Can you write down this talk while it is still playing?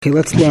Okay,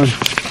 let's learn.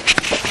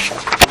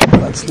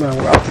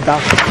 We're out to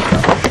Daf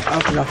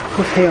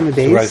Kufay on the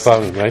base. It's the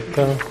right volume,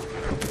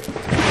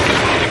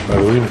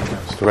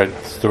 right?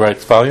 It's the right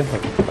volume.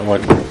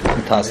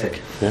 Fantastic.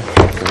 Yeah.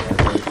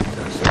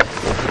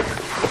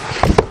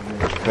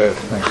 Perfect.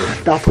 Thank you.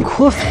 Daf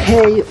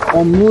Kufay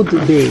Amud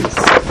Beis.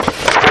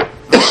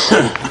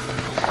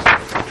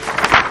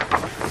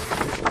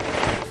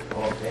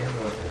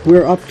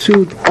 We're up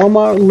to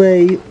Amar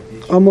Le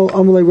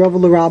Rava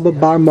L'Rabba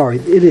Bar Mari.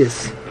 It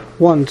is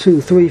 1, 2,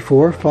 3,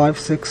 4, 5,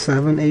 6,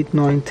 7, 8,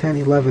 9, 10,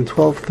 11,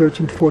 12,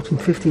 13, 14,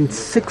 15,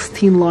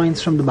 16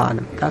 lines from the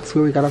bottom. That's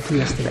where we got up to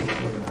yesterday.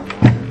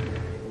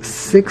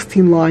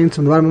 16 lines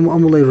from the bottom.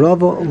 Amalei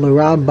Rava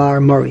L'Rabba Bar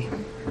Mari.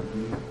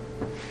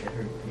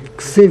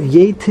 Ksiv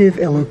Yetiv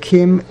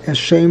Elokim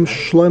Eshem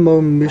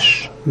Shlomo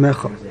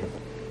Mishmecha.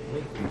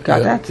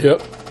 Got that? Yep.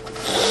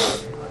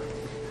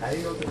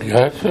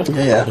 Gotcha.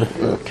 Yeah.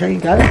 Okay,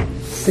 got it?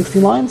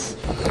 16 lines?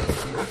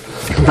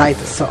 Right,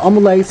 so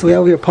Amalei, so we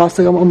have here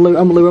Pasuk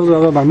Amalei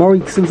Rava Bar Mari,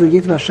 Ksiv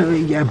Yetiv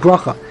Hashem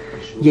Bracha.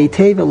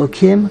 Yetiv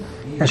Elokim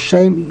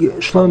Hashem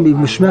Shlomo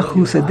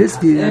Mishmecha said this.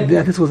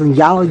 This was in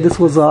Yal. This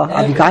was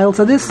Abigail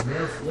said this.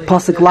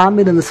 Pasuk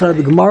Lamed in the start of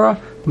the Gemara.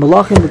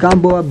 Malachim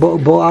v'gam bo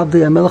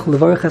avdei hamelech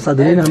levarich es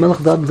Adonai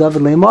hamelech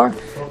David leimar.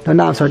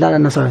 No, I'm sorry.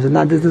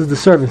 This is the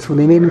servants when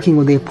they made him king.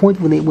 When they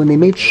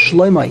made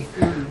Shlomo,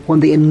 when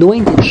they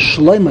anointed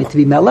Shlomo to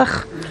be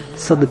melech.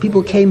 So the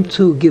people came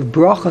to give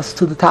brachas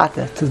to the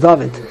Tata, to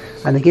David,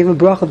 and they gave a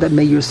bracha that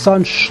may your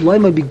son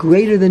Shlomo be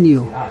greater than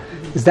you.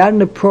 Is that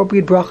an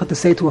appropriate bracha to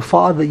say to a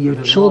father that your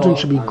children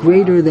should be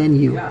greater than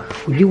you?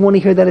 Would you want to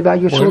hear that about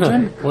your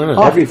children? Why not?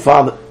 Oh.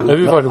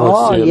 Everybody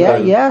wants to hear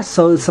that. Yeah.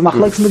 So it's a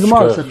machlekes in the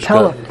Gemara. It's a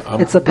pella.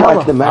 It's a I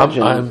pella. can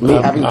imagine me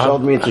having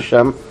told me it's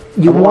Hashem.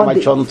 You want my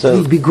children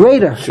to be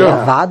greater. Sure.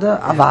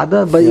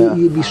 Avada, but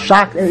you'd be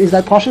shocked. Is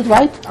that pashut,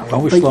 right?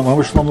 When was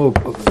Shlomo?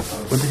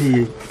 When did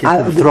he get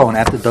to the throne?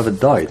 After David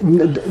died?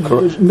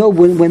 No,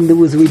 when there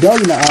was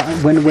rebellion,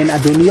 when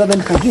Adoniah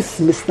ben Chagis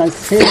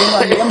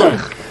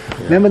misnaseh.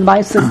 Remember the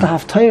Bible says the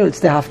Haftarah. It's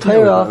the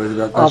Haftarah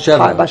of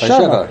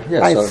Basheva. Yeah,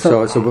 right,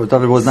 so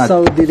David was not.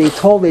 So they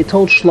told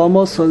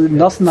Shlomo. So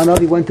Nasan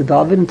Hanavi went to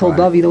David and told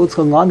David, you know what's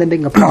going on? They're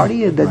making a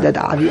party that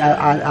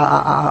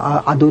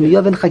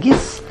Adoniah ben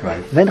Chagis.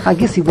 Right. Ben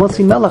Chagis, he wants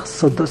to be melech.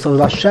 So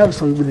Basheva,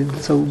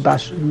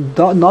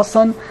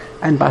 Nasan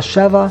and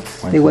Basheva,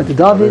 they went to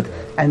David,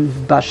 and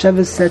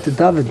Basheva said to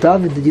David,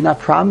 did you not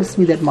promise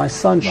me that my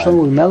son Shlomo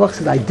will be melech? He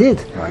said, I did.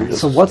 Right.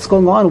 So what's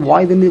going on?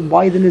 Why then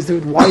is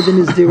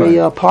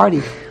there a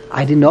party?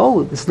 I didn't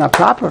know. It's not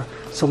proper.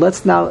 So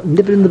let's now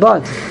nip it in the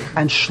bud.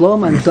 And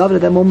Shlomo and David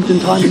at that moment in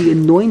time, he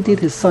anointed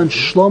his son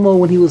Shlomo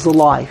when he was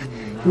alive.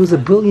 He was a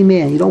brilliant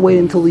man. You don't wait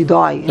until he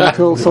dies,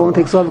 until someone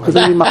takes over, because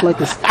then you make like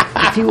this.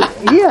 It's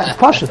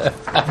pashut.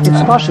 It's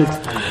pashut.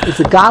 It's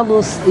a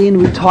galus in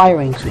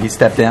retiring. So he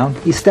stepped down?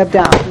 He stepped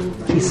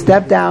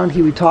down,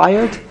 he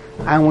retired,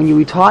 and when you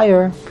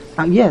retire,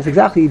 yes,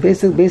 exactly,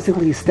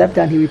 basically he stepped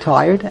down, he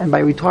retired, and by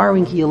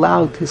retiring he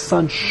allowed his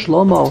son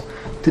Shlomo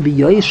to be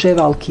Yoyeshev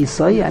al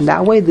Kisai, and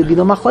that way there'd be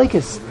no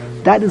machlekes.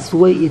 That is the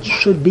way it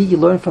should be. You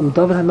learn from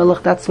David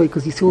HaMelech, that's the way,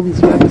 because you see all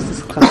these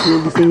references, all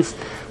these things,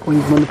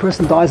 when the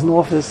person dies in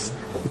office,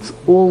 it's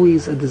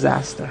always a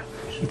disaster.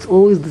 It's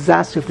always a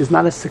disaster if there's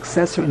not a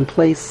successor in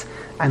place.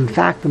 And in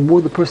fact, the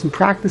more the person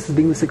practices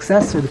being the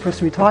successor, the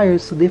person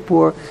retires, so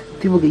therefore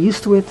people get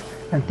used to it,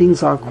 and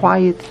things are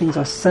quiet, things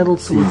are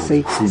settled, so it's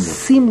a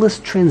seamless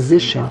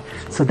transition.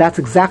 So that's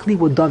exactly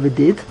what David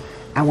did.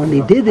 And when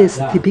they did this,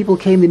 the people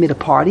came, they made a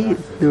party,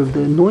 the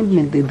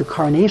anointment, the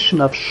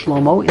coronation of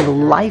Shlomo in the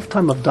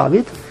lifetime of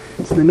David.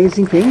 It's an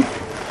amazing thing.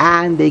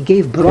 And they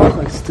gave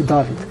brachas to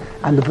David.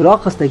 And the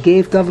brachas they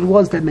gave David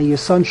was that may your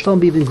son Shlomo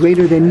be even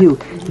greater than you.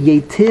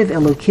 Yetiv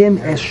Elokim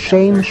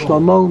Eshem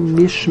Shlomo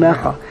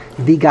Mishmecha.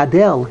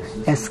 Vigadel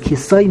es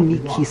kisei mi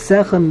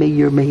kisecha,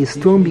 may his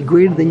throne be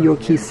greater than your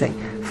kisei.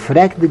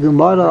 Frek the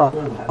Gemara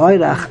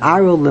oirach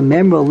aro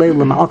lememro le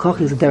lemalkach.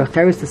 Is it derech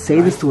eretz to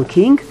say this to a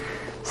king?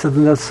 So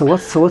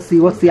what's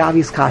the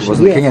obvious kasha? He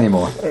wasn't a king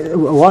anymore.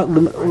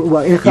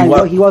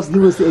 He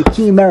was a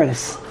king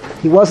emeritus.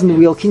 He wasn't the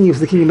real king. He was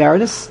the king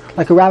emeritus.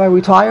 Like a rabbi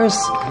retires,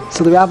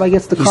 so the rabbi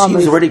gets to come.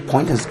 He's already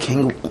appointed as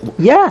king.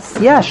 Yes,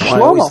 Shlomo. I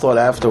always thought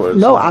afterwards.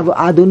 No,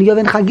 Adoniah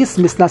ben Chagis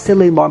misnaseh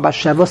leimar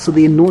Basheva. So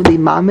the anointed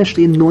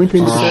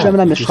Shem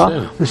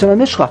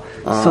Mishcha.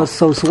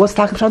 So what's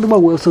talking about the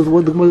more? So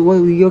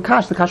your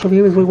kash, the kash over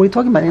here is what are you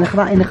talking about? In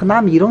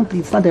Echanami, you don't.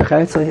 It's not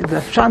there. So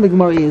the Shan the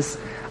Gemara is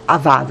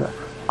avada.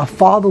 A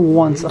father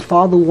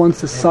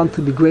wants his son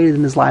to be greater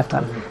than his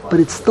lifetime, but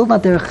it's still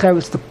not their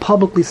cheres to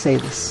publicly say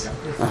this.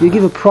 You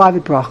give a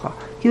private bracha.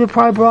 You give a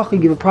private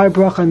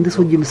bracha, and this is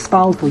what you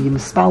mispal for. You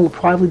mispal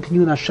privately between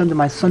you and Hashem that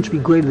my son should be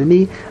greater than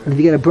me, and if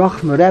you get a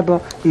bracha from a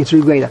Rebbe, it's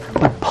really greater.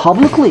 But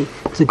publicly,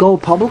 to go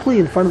publicly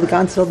in front of the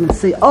Ganze and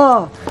say,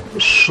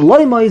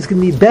 Shlomo is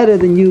going to be better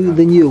than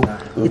you.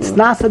 It's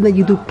not something that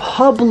you do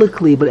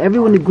publicly, but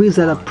everyone agrees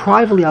that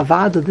privately,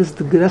 avada, this is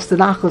the rest of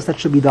the nachos that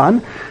should be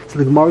done. So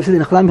the Gemara says,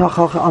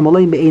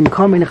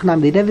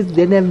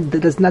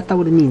 that's not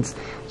what it means.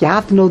 You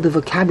have to know the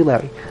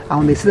vocabulary. And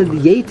when they say that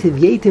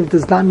Yetiv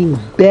does not mean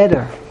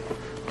better.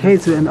 Okay,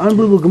 it's an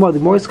unbelievable Gemara. The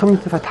Gemara is coming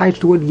to attach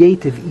the word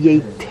Yetiv.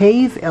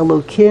 Yetiv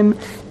Elokim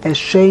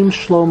Eshem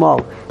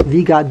Shlomo.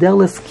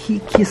 Vigadeles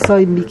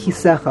Kisai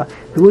Mikisecha.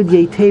 The word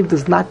Yetiv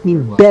does not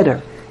mean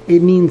better.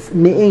 It means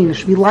me'ein, it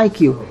should be like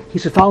you. He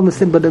should follow the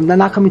sin, but they're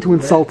not coming to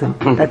insult him.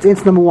 That's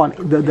answer number one.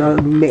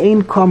 The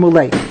me'ein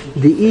kamulei.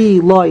 The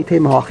Eloi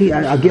Temahachi.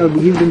 I'll give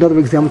you another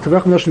example.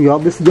 This is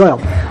Yoel.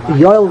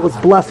 Yoel was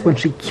blessed when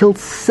she killed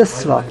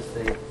Sisera.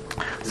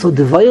 So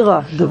the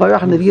Vaira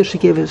Hanaviyah,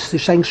 she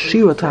sang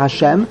Shira to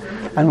Hashem,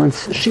 and when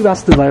she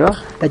asked the Vaira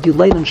that you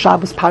laid on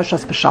Shabbos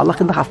Parshas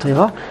Beshalach in the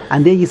Haftarah,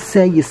 and there you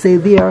say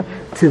there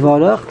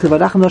Tivarach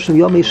Noshim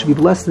Yom, may she be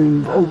blessed,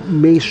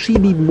 and may she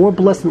be more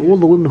blessed than all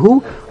the women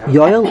who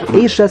Yoel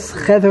Eshes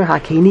Chever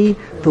Hakeni,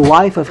 the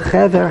wife of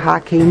Chever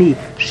Hakeni.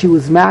 She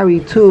was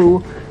married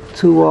to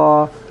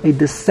a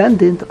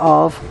descendant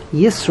of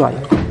Yisrael.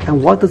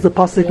 And what does the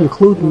pasuk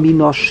include?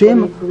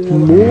 Minoshim,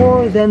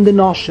 more than the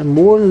noshim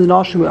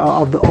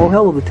of the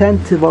ohel, of the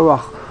tent.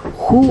 Tivarach.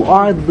 Who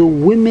are the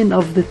women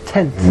of the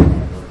tent?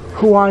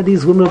 Who are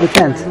these women of the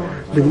tent?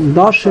 The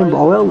noshim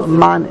ohel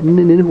man.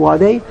 Who are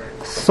they?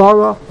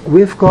 Sarah,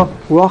 Rivka,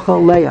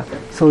 Rachel, Leah.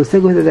 So we say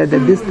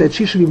that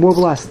she should be more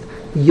blessed.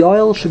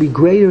 Yoel should be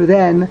greater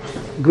than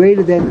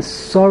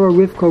Sarah,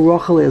 Rivka,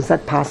 Rachel. Is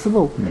that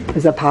possible?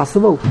 Is that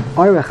possible?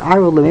 Arech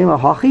Aro Lemema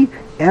Hachi.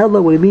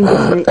 Ella, what it means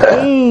is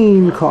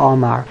me'ein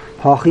ka'amar.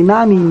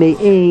 Hachinami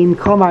me'ein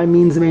ka'amar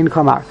means me'ein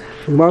ka'amar.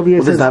 What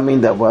does that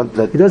mean? That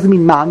it doesn't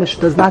mean mamish.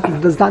 Does not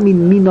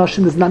mean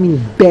minoshim. Does not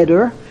mean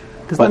better.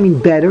 Does not mean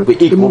better.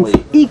 It means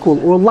equal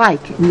or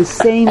like, in the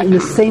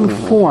same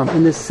form,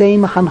 in the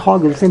same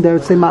hanhaga, the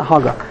same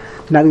hanhaga.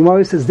 Now the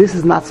Gemara says this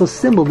is not so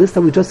simple. This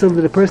that we just said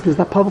that a person does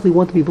not publicly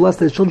want to be blessed,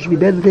 that his children should be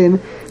better than him.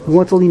 He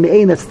wants only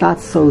me'ein. That's not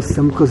so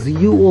simple, because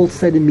you all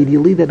said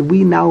immediately that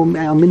we now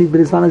many we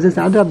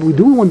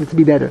do want it to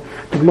be better.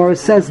 The Gemara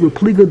says we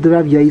pliga the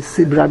Rav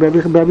Yisib Rabbi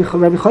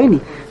Chayini.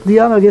 The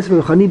Rav Yisib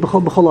Rabbi Chayini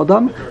b'chol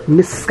adam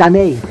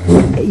miskanei.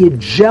 You're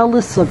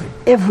jealous of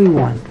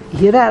everyone. You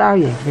hear that, are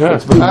you?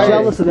 Yes. You're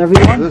jealous of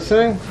everyone.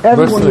 Listening?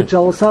 Everyone you're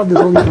jealous of. There's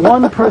only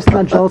one person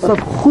not jealous of.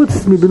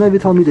 Chutz mibnei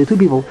v'talmidei. Two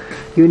people.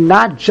 You're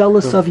not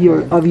jealous of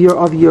your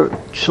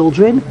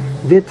children,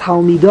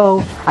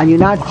 v'talmido, and you're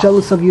not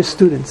jealous of your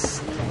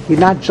students. You're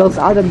not jealous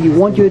of Adam. You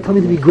want your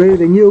Talmid to be greater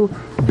than you.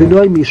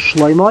 B'noi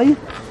mishloimoi.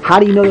 How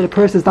do you know that a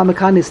person is not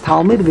mekan his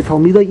Talmid?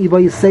 V'talmidoi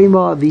iba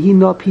yisema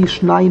v'hina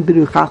pishnayim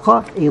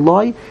b'ruchacha.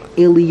 Eloi.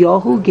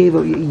 Eliyahu gave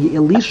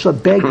Elisha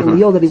begged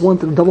Eliyahu that he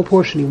wanted a double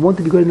portion. He wanted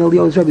to be greater than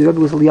Eliyahu's Rebbe. The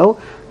Rebbe was Eliyahu.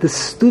 The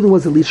student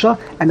was Elisha,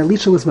 and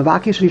Elisha was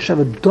Mavakish. He should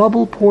have a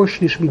double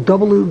portion. He should be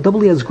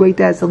doubly as great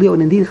as Eliyahu.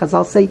 And indeed,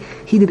 Chazal say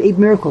he did 8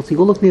 miracles. You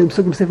go look near the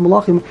Psukim Sefer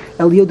Malachim.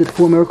 Eliyahu did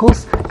 4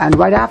 miracles, and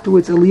right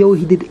afterwards, Eliyahu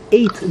he did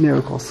 8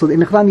 miracles. So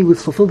in Echlami he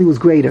was fulfilled. He was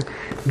greater.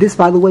 This,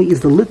 by the way, is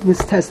the litmus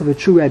test of a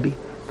true Rebbe.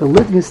 The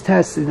litmus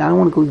test, and I don't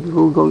want to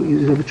go.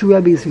 If a true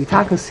Rebbe is, if you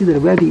talk see that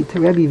a Rebbe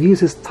views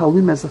his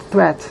Talmud as a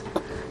threat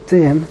to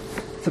him,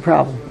 it's a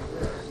problem.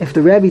 If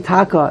the Rebbe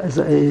Taka has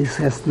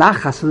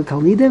nachas for the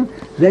Talmidim,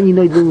 then you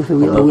know you're dealing with a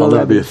real Rebbe. I'll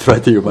never be a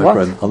threat to you, my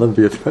friend. I'll never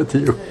be a threat to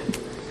you.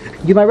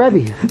 You're my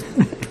Rebbe.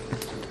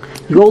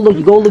 You go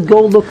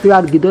look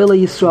throughout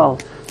Gedolei Yisrael.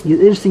 It's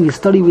interesting. You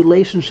study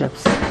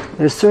relationships.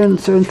 There's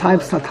certain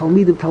types of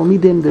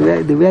Talmidim.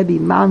 The Rebbe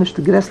mamish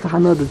the Gresta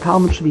Hana. The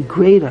Talmud should be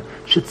greater.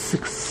 Should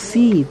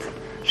succeed.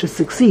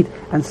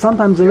 And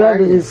sometimes the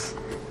Rebbe is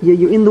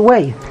you're in the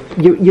way.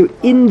 You're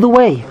in the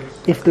way.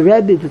 If the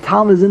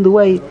Talmud is in the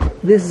way,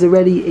 this is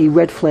already a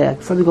red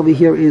flag. Something over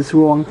here is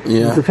wrong.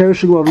 Yeah. It's a fair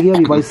sugar over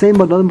here. By saying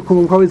about Allah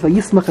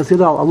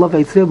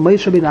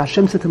Moshe ben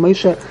Hashem said to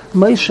Moshe,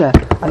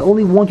 I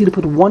only want you to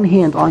put one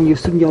hand on your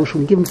student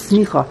Yoshua. Give him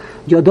smicha,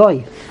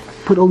 yodoi.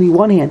 Put only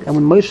one hand. And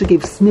when Moshe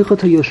gave smicha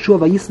to Yoshua,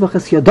 vayismach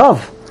es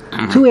yadav,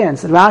 2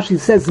 hands. And Rashi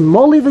says,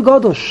 Moli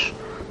v'godosh,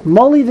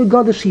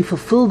 he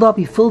filled up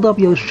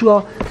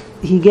Yoshua.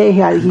 He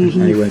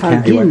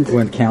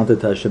went counted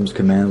to Hashem's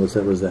command. What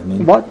does that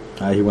mean? What?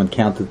 He went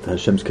counted to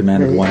Hashem's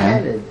command with one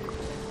hand.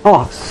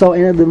 Oh, so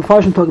in the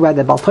Mepharshim talk about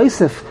that Bal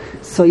Tosef.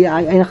 So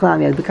yeah, the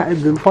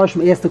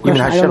Mepharshim asked the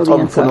question. I don't know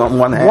the answer.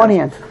 One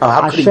hand.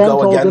 How could he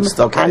go against?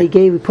 And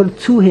he put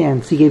 2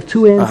 hands. He gave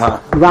 2 hands.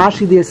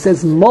 Rashi there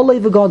says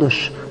Molei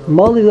v'Gadosh.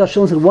 Molei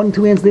v'Hashem said 1 and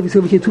 2 hands. There you see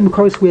over here 2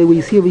 Makaros where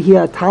you see over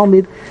here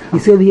Talmud. You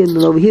see over here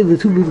the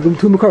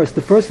two Makaros.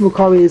 The first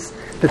Makar is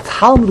the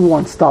Talmud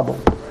wants double.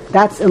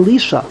 That's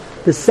Elisha.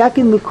 The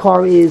second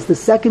Makar is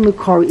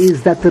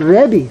that the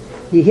Rebbe.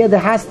 You hear there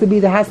has to be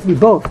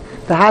both.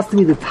 There has to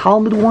be the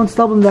Talmud wants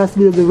double, and there has to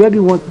be the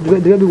Rebbe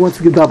wants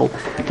to get double.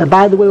 And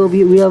by the way,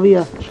 we have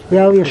a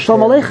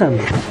Shalom Aleichem.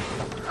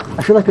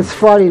 I feel like it's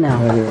Friday now.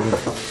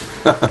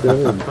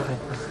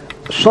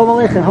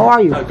 Shalom Aleichem. How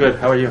are you? Good.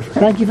 How are you?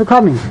 Thank you for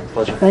coming.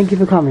 Pleasure. Thank you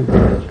for coming.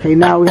 Okay,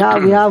 now we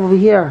have over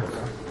here.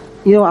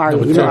 You know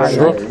Ari. You know Ari.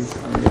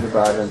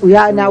 Right? We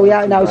have now. So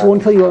I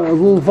want to tell you a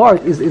rule of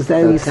art is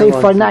that you say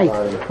for night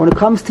when it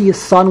comes to your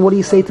son, what do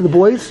you say to the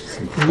boys?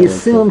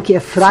 Yisimim ki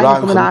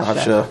Ephraim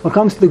Menashe. When it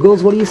comes to the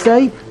girls, what do you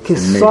say? Ki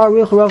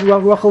Sarich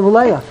Rachel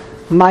V'Leah.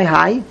 My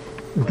high.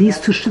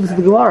 These two shittas of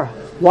the Gemara.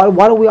 Why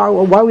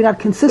are we not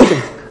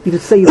consistent? You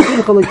should say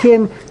Yisimech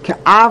Elokim ki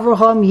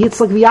Avraham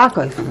Yitzchak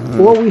v'Yakov,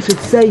 or we should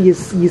say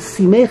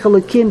Yisimech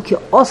Elokim ki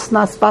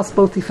Osnas Bas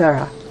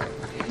Potiphera.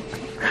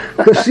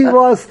 Because she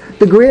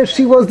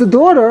was the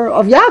daughter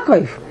of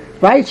Yaakov,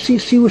 right?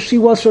 She was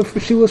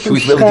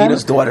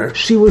Dina's daughter.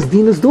 She was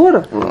Dina's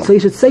daughter. So you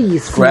should say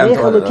Yisimech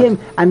Elokim.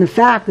 And in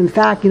fact,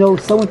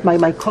 someone,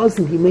 my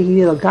cousin, he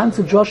made a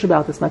ganze Josh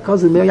about this. My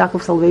cousin Meir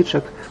Yaakov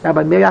Soloveitchik,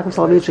 Rabbi Meir Yaakov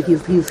Soloveitchik,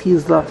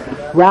 he's the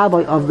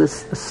rabbi of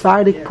this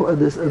Sephardic,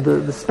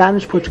 the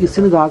Spanish Portuguese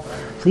synagogue.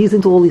 So he's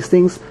into all these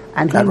things.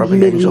 And he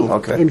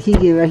retired.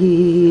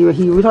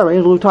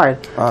 Angel retired.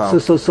 Oh.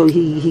 So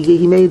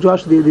he made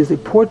Josh. There's a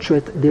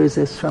portrait. There's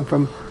this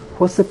from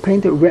what's the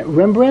painter?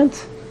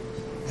 Rembrandt.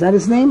 Is that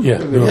his name? Yeah.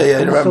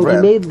 So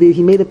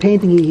he made a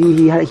painting.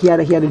 He had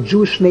a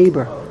Jewish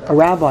neighbor, a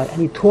rabbi,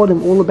 and he taught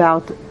him all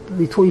about.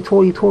 He taught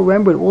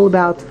Rembrandt all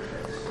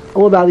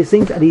about these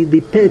things. And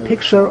the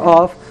picture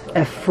of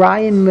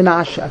Ephraim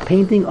Menashe, a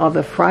painting of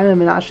Ephraim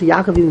Menashe,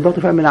 Yaakov being brought to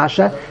Ephraim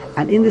Menashe,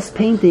 and in this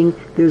painting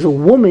there's a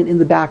woman in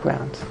the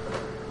background.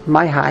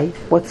 My high,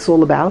 what's this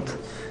all about?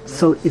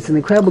 So it's an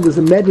incredible. There's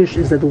a medrash.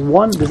 There's a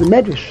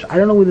medrash. I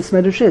don't know where this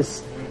medrash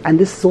is, and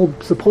this is all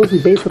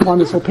supposedly based upon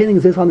this whole painting.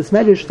 Is based on this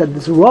medrash that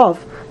this Rav,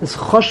 this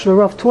Choshva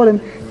Rav taught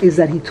him is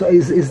that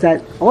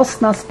that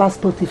Osnas Bas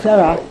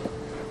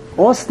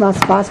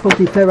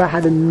Potiphera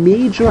had a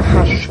major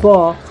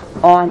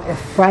hashpah on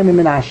Ephraim and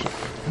Menashe.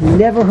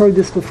 Never heard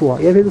this before.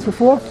 You ever heard this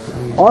before?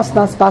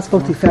 Osnas Bas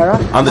Potiphera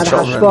on the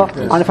children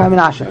on Ephraim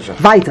and Menashe.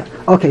 Weiter.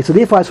 Okay, so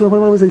therefore,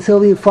 when it was in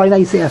Sylvia Friday night,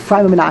 you say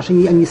Ephraim and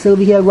Menashe, and you say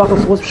over here, Rachel,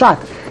 what's pshat?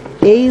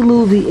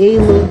 Elu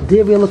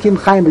Divrei Elokim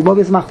Chaim. The Gemara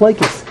is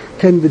machlokes.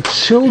 Can the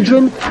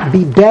children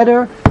be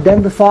better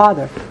than the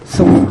father?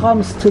 So when it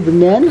comes to the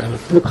men,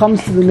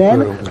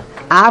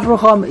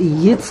 Avraham,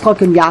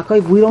 Yitzchak, and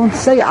Yaakov, we don't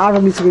say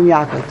Avraham, Yitzchak, and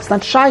Yaakov. It's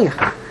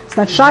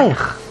not shaykh.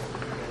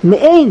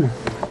 Me'ain.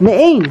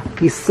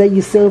 You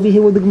say over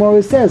here what the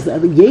Gemara says. The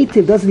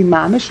Yetiv doesn't be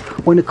mamish.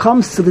 When it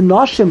comes to the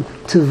Noshim,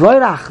 to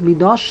Vorach,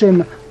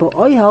 Midoshim,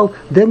 Ba'oihel,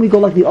 then we go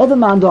like the other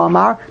man,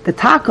 Amar, the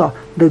Taka.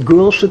 The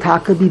girl should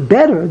Taka be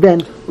better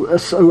than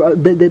Sar,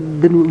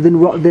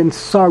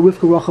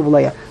 Rivka, Rachel,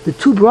 Leah. The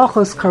two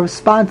brachas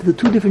correspond to the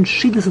two different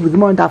shittas of the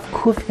Gemara and Daf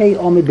Kuf Hei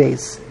Amid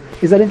Beis.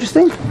 Is that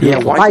interesting? Yeah,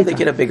 why did they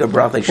get a bigger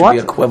bracha? They should be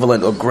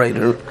equivalent or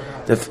greater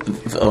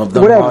of the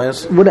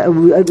Mayas. They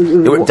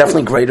were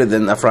definitely greater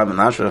than Ephraim and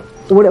Menashe.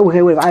 Wait,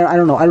 I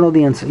don't know. I don't know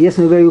the answer. Yes,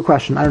 no, very good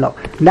question. I don't know.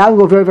 Now we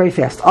go very, very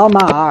fast.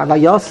 Amar,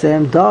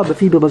 Vayosem, Dav,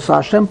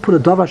 Hashem put a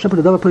davar, Hashem put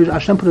a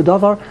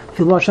davar.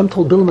 Hashem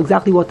told Bilam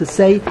exactly what to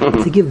say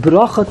to give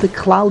bracha to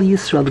Klal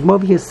Yisrael. The Gemara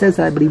over here says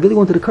that, but he really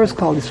wanted to curse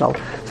Klal Yisrael.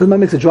 So the Gemara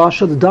makes a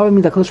drasha. The davar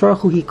means that Kodesh Baruch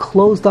Hu, he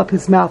closed up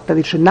his mouth, that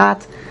he should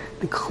not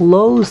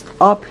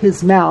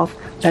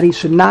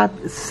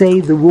say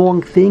the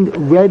wrong thing.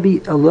 Rabbi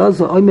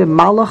Elazar Omer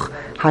Malach,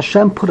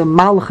 Hashem put a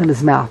malach in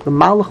his mouth. The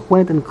malach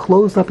went and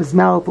closed up his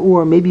mouth,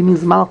 or maybe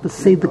means the malach to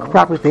say the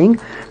proper thing.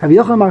 Rabbi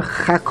Yochanan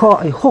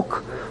Chaka, a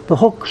hook. The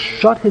hook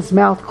shut his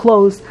mouth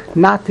closed,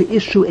 not to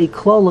issue a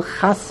klal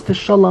chas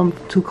v'shalom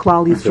to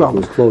Klal Yisrael. So if it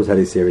was closed, how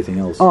do you see everything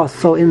else? Oh,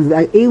 so in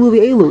Elu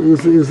v'Elu,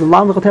 it was a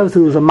lam v'chatev,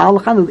 there was a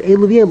malach, and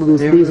Elu v'Elu,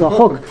 there was a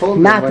hook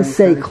not to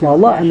say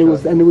klala, and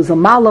there was a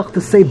malach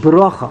to say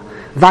bracha.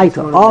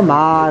 Weiter.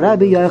 Omar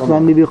Rabbi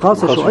Yochanan mi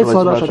bichasa shloitz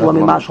harash shlo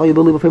mi mash hoye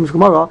believe famous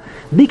Gemara.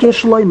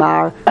 Bikesh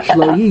shloimar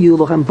shlo yiyu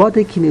lochem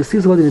bote ki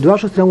nesis what the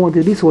drashos don't want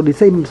to be so what they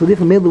say so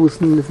different middle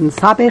was in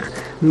sapech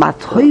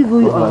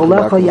matoyvu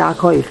olecha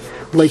Yaakov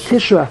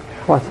leitishra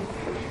what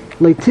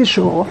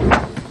leitishra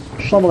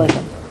shalom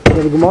aleichem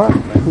the Gemara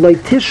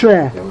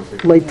leitishra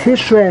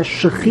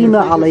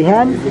shechina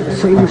aleihem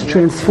so it was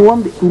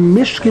transformed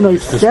umishkan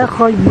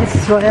oisecha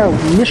Yisrael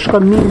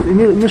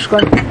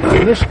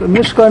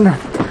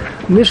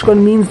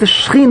Mishkan means the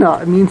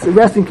Shechina, it means the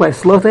resting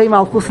place. Lotei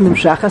Malchus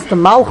Nimshachas, the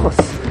Malchus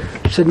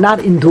should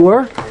not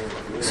endure.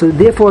 So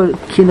therefore,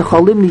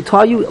 Kinechalim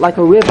Nitayu, like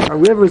a river. A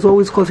river is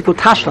always called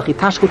Tashlach. You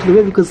tashko to the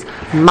river because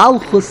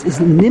Malchus is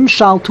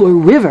Nimshal to a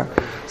river.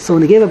 So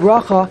when they gave a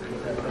bracha,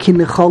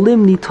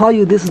 Kinechalim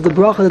Nitayu, this is the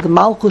bracha that the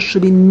Malchus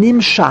should be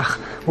Nimshach.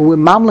 When we're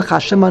Mamlech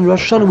Hashem on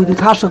Rosh Hashanah, we do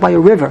Tashlach by a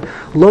river.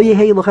 Lo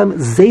Yehei Lochem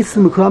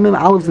Zeisim Mukramim,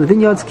 olives in the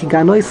vineyards,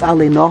 Kiganois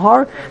Ale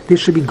Nahar. There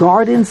should be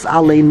gardens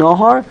Ale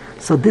Nahar.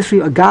 So this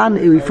agan,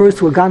 it refers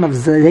to a gan of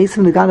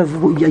Zeisim, the gan of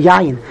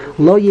Yayin.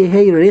 Lo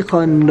Yehei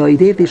Recha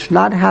Noidev, they should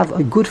not have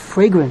a good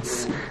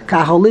fragrance.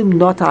 Ka'aholim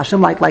not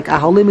Hashem, like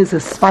aholim is a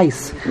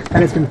spice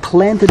that has been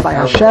planted by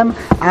Hashem.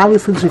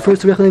 Obviously this refers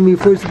to Rechalim,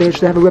 refers to they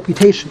should have a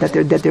reputation, that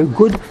their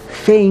good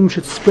fame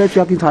should spread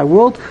throughout the entire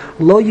world.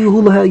 Lo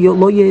Yehu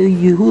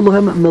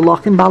Lohem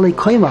Melachim Balei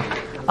Koima.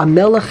 a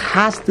melech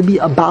has to be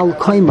a Baal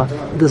Koima.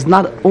 It does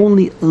not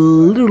only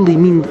literally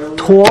mean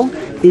tall,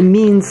 it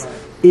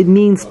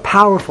means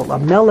powerful. A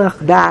melech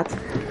that's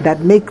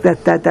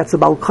a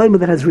Baal Koima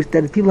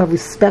that people have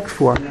respect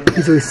for.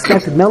 He's a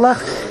respected melech.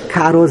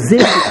 Karozim,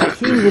 the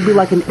king will be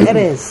like an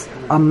Erez,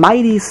 a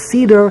mighty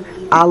cedar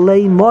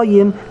alei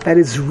moyim that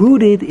is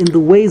rooted in the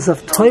ways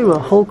of Torah.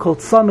 Holkot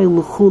samei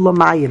luchula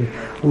mayim.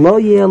 Lo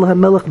yel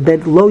hamelech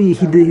ben lo he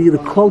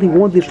called. He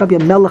wanted there should not be a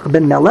melech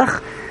ben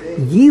melech.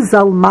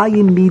 Yizal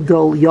mayim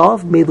midol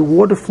yav. May the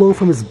water flow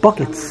from his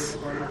buckets.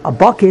 A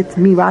bucket,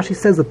 Rashi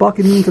says, a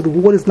bucket means that the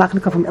water is not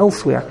going to come from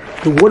elsewhere.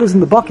 The water is in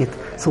the bucket.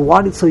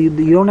 So you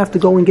don't have to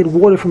go and get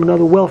water from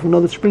another well, from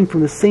another spring,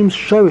 from the same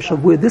shorish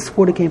of where this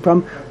water came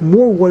from.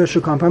 More water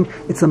should come from.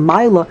 It's a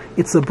maila,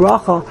 it's a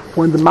bracha,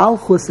 when the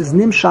malchus is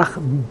nimshach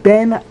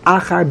ben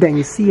achar ben.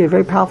 You see a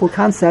very powerful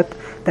concept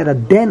that a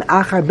ben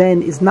achar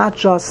ben is not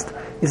just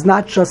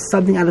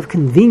something out of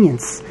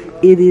convenience.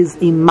 It is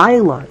a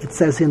maila, it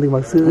says here in the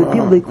Gemara. So the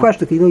people, they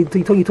question, you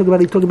talk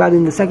about it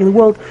in the secular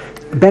world,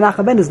 Ben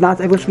Achar Ben is not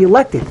ever to be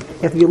elected. You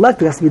have to be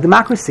elected, it has to be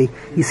democracy.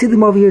 You see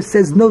them over here, it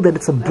says no, that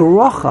it's a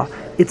bracha.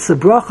 It's a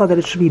bracha that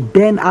it should be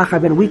Ben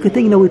Achar Ben. We could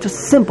think, it's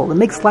just simple. It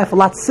makes life a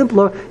lot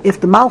simpler if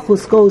the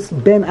Malchus goes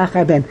Ben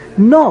Achar Ben.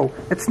 No,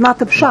 it's not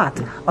the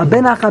pshat. A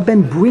Ben Achar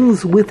Ben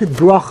brings with it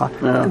bracha.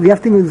 Yeah. We have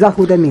to think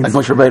exactly what that means. Like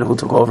Moshe Rabbeinu who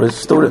took over his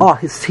student.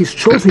 His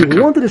children, he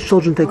wanted his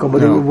children to take over,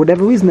 but for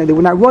whatever reason, they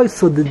were not right,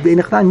 so the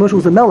Moshe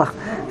was a melech.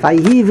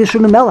 Vayihi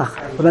v'shun a melech.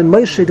 But then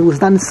Moshe, there was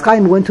not in the sky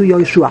and went to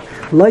Yeshua.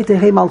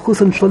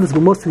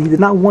 He did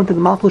not want that the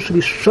Malchus should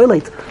be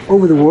sholet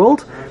over the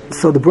world.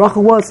 So the bracha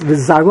was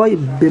v'zaroi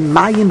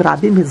b'mayim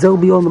rabim hizel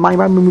b'yom b'mayim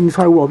rabim in the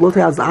entire world. Lo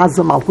te'az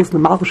azam malchus. The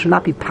malchus should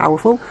not be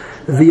powerful.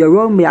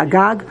 V'yarom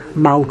me'agag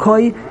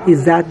malkoi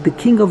is that the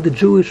king of the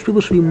Jewish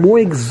people should be more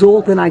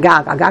exalted than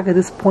Agag. Agag at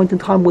this point in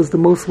time was the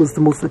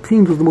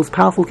most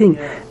powerful king.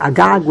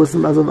 Agag was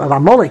of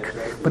Amalek,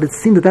 but it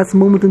seemed that that's the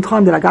moment in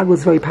time that Agag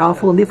was very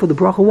powerful, and therefore the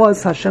bracha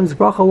was Hashem's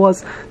bracha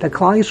was that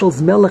Klal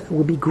Yisrael's melech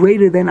will be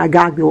greater than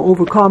Agag. They will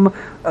overcome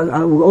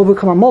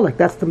Amalek.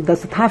 That's the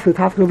tafel. The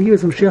tafel over here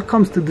is when Mashiach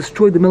comes to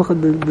destroy the melech,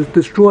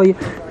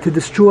 to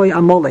destroy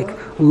Amalek.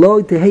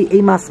 Lo tehei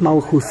emas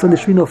malchus. So there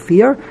should be no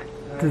fear.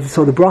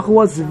 So the bracha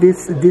was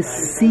this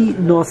si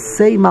no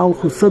say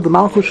malchus. So the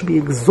malchus should be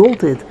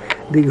exalted.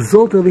 The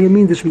exalted over here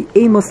means there should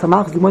be amos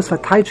malchus. The most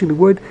fataichi, the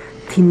word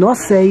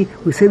tinose.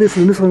 We say this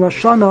in the Nusach of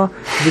Rosh Hashanah.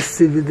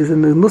 There's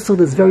in the Nusach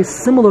that's very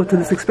similar to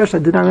this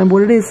expression. I do not remember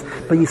what it is,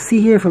 but you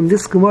see here from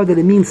this Gemara that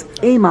it means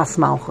emas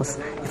malchus.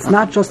 It's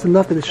not just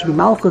enough that it should be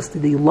malchus,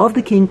 that you love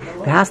the king.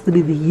 There has to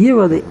be the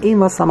yira, the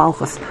emas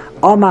malchus.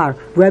 Amar,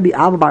 Rabbi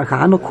Abba Bar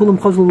Chahana, Kulam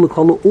Chazul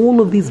L'Kolo.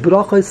 All of these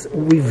brachos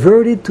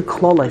reverted to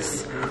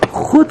klolos.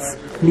 Chutz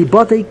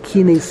libate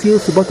kinesios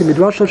subate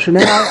midrasha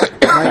shenehar.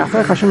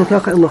 Vayafech Hashem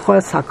L'Kecha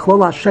L'Choyes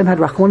Haklala. Hashem had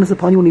rachmanis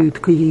upon you when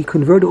he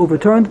converted,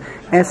 overturned.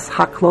 Es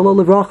Haklala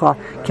L'Vracha.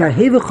 Ki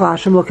Arhevecha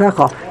Hashem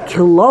L'Kecha.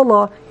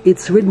 Kilala.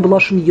 It's written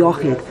b'lashon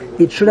yochid.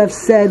 It should have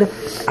said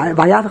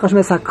Vayafech Hashem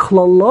Es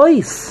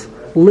Haklalois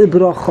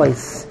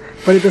L'Brachos.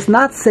 But it does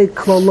not say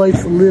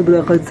klalois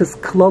libracha. It says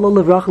klala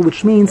livracha,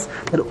 which means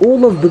that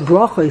all of the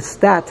brachos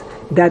that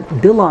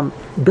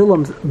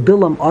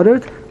Bilam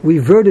uttered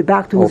reverted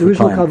back to his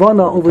original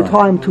kavana over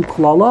time to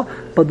klala.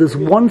 But there's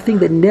one thing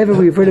that never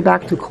reverted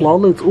back to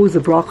klala. It's always a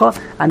bracha,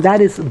 and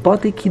that is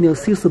bati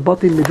kinyosis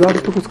bati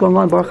midrash. Look what's going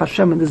on, Baruch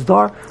Hashem, in this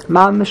dar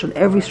mamish on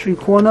every street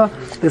corner.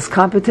 There's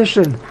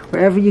competition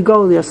wherever you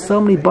go. There are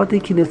so many bati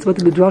kinyosis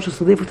bati midrash.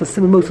 So therefore, it's a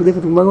similar move. So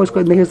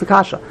therefore, here's the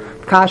kasha.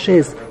 The kasha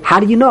is, how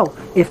do you know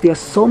if there are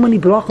so many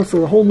brachos,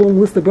 so a whole long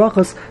list of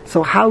brachos?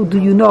 So how do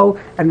you know?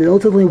 And then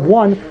ultimately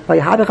one, so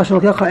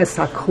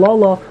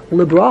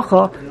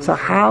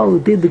how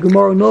did the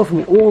Gemara know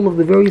from all of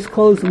the various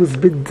clothes? It was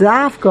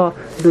b'dafka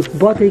the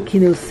bate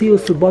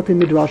kinosios to bate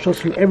midrashos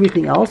from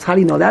everything else. How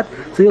do you know that?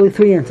 So there are only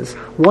three answers.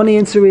 One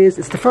answer is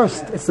it's the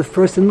first. It's the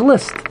first in the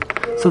list.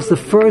 So it's the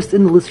first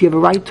in the list. You have a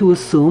right to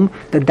assume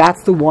that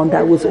that's the one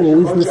that was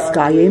always in the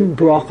skayim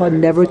bracha,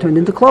 never turned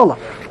into klola.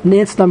 And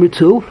answer number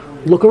two: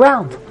 look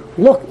around.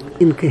 Look,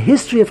 in the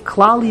history of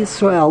Klal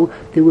Yisrael,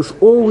 there was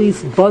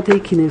always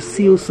bate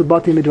kinesios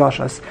bate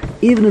midrashas.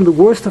 Even in the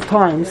worst of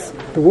times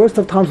when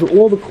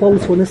all the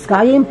klolos were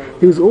niskayim,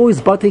 there was always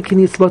bate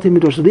kinesios bate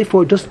midrashas. So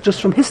therefore,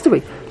 just from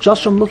history,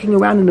 just from looking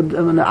around in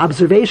an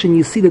observation,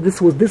 you see that this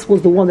was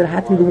the one that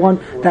had to be the one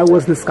that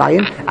was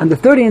niskayim. And the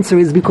third answer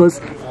is because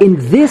in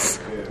this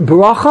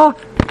bracha,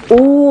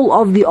 all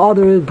of the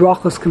other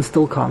brachas can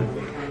still come.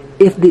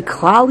 If the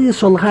Klal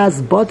Yisrael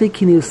has bate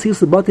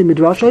kinesios bate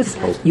midrashos,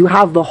 you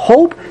have the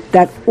hope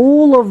that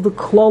all of the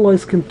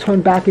klolos can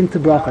turn back into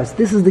brachas.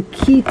 This is the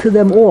key to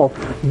them all.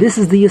 This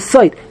is the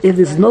yesod. If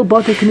there's no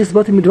bate kinesios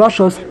bate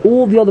midrashos,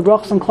 all the other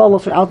brachas and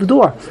klolos are out the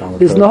door.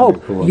 There's no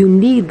hope. You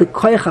need the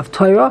koyach of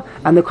Torah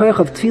and the koyach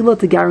of tefillah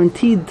to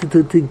guarantee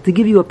to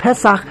give you a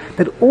pesach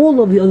that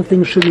all of the other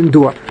things should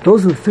endure.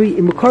 Those are the three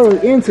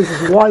immakar answers.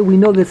 This is why we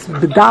know this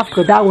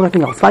b'dafka that one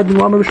nothing else.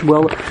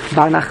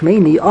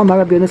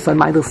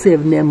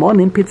 Kasiv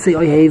ne'emonim pitzei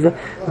ohev,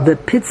 the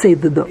pitzei,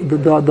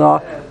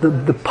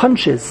 the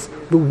punches,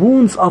 the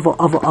wounds of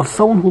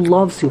someone who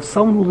loves you.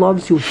 Someone who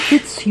loves you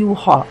hits you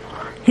hard.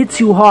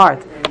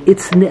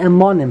 It's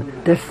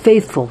ne'emonim. They're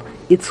faithful.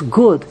 It's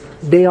good.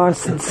 They are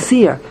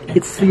sincere.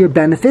 It's for your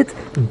benefit.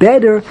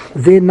 Better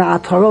than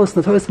na'ataros.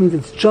 Na'ataros means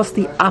it's just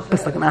the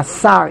opposite. Like an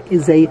asar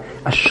is a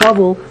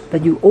shovel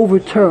that you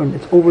overturn.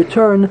 It's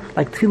overturned,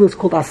 like tefillah is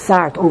called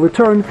asar, to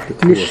overturn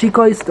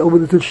nishikois, over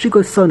the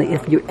nishikois sona.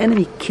 If your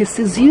enemy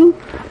kisses you,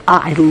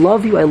 I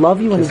love you, and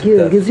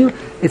it gives you,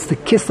 it's the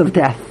kiss of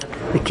death.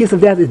 The kiss of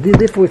death is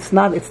therefore it's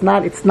not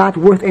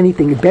worth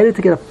anything. It's better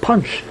to get a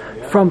punch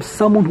from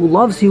someone who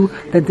loves you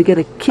than to get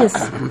a kiss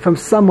from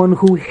someone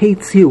who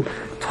hates you.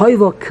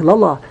 Toiva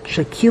Kilala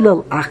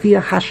Shakilal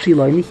Achia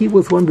Hashilaini. He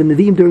was one of the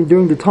Nevi'im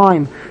during the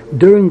time of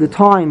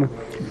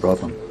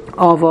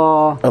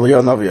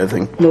Eliyahu Navi, I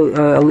think. No,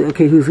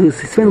 okay, he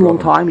spent a long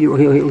time.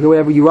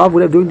 Whatever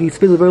he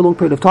spent a very long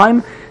period of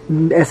time.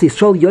 As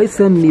Yisrael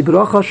Yosem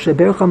Mibracha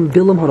Shebercham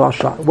Bilam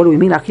Harasha. What do we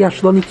mean? Achia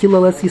Shaloni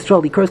Kilal Es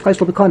Yisrael. He cursed Klal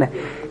Yisrael B'Kaneh.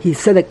 He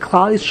said that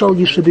Klal Yisrael,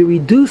 you should be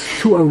reduced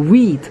to a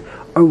reed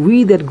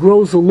that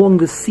grows along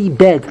the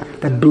seabed,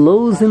 that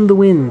blows in the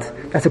wind.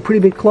 That's a pretty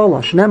big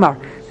klala. Shnemar,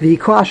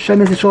 v'yikra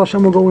Hashem es Yisrael,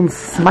 Hashem will go and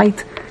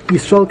smite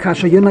Yisrael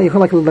kasha yonah,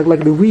 like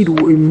the reed,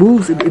 it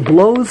moves, it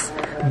blows,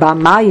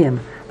 b'mayim.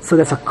 So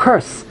that's a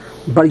curse.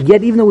 But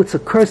yet, even though it's a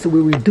curse,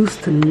 we're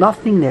reduced to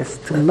nothingness,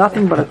 to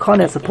nothing but a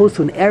kana, as opposed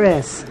to an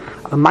eres,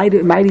 a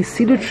mighty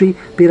cedar tree.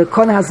 But a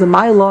kana has a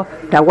maila,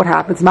 that what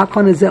happens? Ma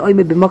kana zeh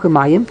oimeh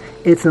b'makamayim,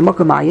 it's in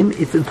makamayim,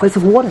 it's in place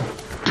of water.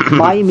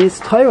 Mayim is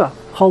Torah.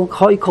 We're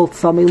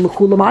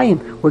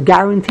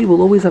guaranteed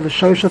we'll always have a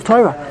shorish of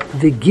Torah.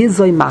 The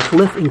gizay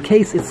machlif, in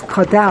case it's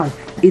cut down,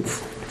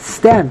 its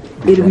stem,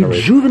 it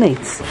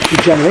regenerates.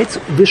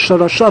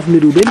 Visharashav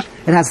mirubin,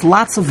 it has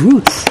lots of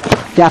roots.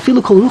 Even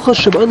if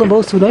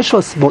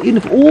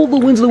all the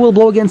winds of the world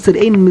blow against it,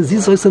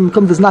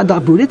 does not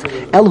uproot it.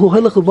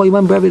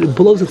 It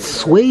blows, it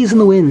sways in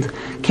the wind.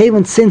 And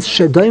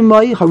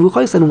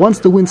once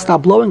the wind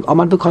stops blowing,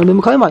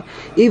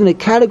 even a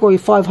category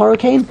 5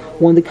 hurricane,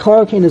 when the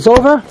hurricane is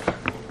over,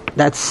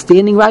 that's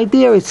standing right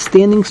there, it's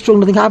standing strong,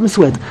 nothing happens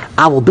to it. He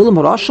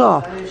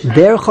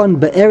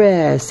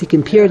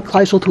compared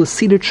Klal Yisrael to a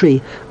cedar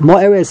tree. An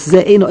eres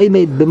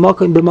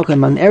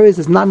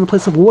is not in the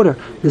place of water,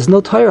 there's no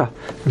Torah.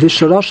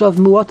 Visharashav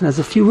mu'atan has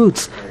a few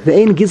roots.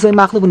 When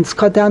it's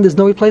cut down, there's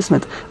no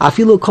replacement.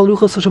 Even though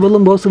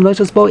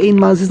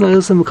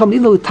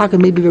the taka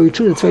may be very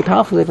true, it's very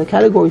powerful. They have a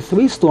category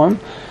 3 storm,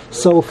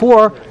 so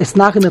 4, it's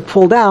not going to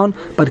pull down,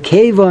 but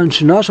Keva and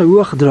Shinasha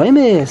Ruach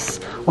Draimis,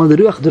 when the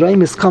Ruach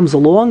Draimis comes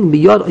along,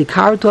 Miyad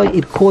Ikartoi,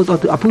 it caused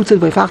uprooted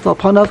by Fachtal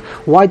Panav.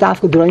 Why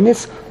Dafka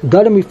Draimis?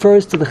 Darim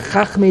refers to the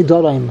Chachmei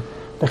Darim.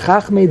 The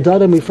Chachmei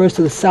Darim refers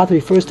to the south,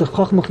 refers to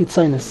Chachma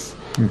Chitzainis.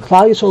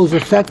 Klal Yisrael is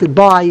affected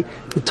by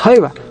the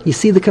Torah. You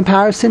see the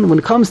comparison when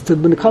it comes to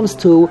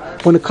Achia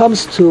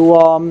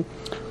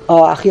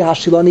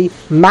Hashilani,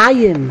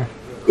 Mayim.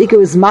 Iker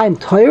is Mayim,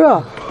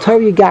 Torah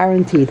you're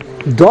guaranteed.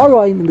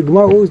 Doraim, in the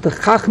Gemara, always the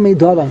Chachmei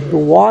Doraim, the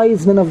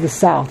wise men of the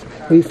south.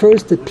 It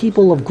refers to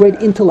people of great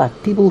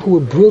intellect, people who are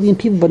brilliant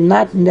people, but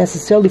not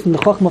necessarily from the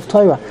Chachma of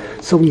Torah.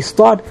 So when you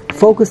start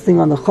focusing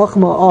on the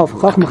Chachma of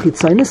Chachma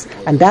Chitzainis,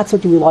 and that's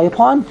what you rely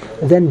upon,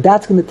 then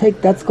that's going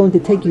to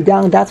take you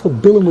down. That's what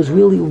Bilam was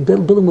really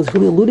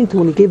alluding to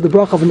when he gave the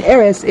bracha of an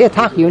eres. You're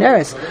an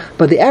eres,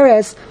 but the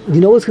eres, you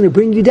know what's going to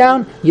bring you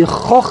down? Your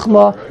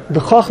Chachma, the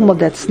Chachma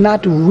that's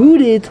not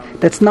rooted,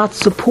 that's not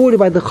supported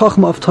by the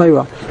Chachma of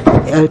Torah.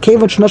 Now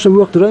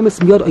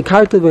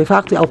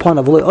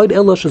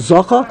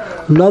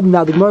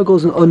the Gemara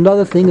goes on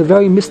another thing, a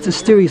very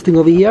mysterious thing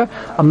over here.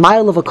 A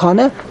mile of a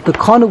kana. The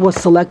kana was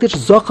selected.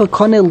 Zocha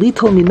kana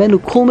litol mimenu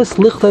kulmis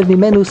lichtav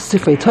mimenu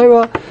sifrei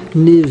Torah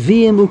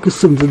neviim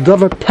ukesum. The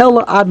davar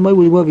pella admai,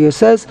 what over here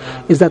says,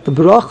 is that the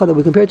bracha that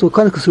we compare to a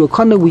kana, because to a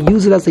kana we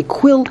use it as a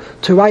quill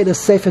to write a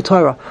sefer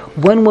Torah.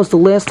 When was the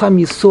last time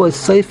you saw a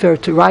sefer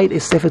to write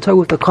a sefer Torah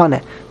with a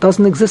kana?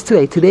 Doesn't exist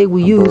today. Today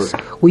we use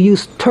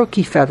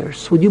turkey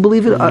feathers. Would you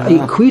believe it?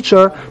 A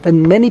creature that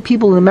many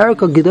people in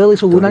America, Gedolei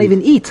Yisrael, would not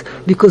even eat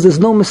because there's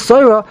no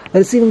Mesorah that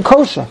it's even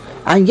kosher.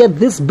 And yet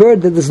this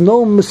bird that there's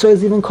no Mesorah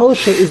is even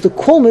kosher is the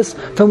kulmis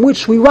from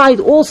which we write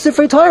all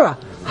Sifrei Torah.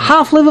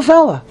 Half live a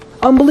fella.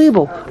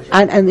 Unbelievable.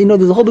 And you know,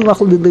 there's a whole big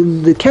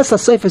the Kesah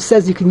Sefer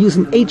says you can use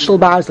an 8 shel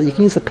bars, you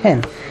can use a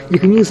pen. You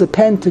can use a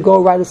pen to go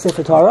write a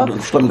Sefer Torah.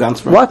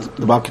 What?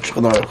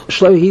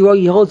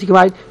 He holds you can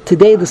write.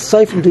 Today the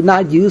Sefer do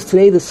not use.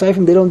 Today the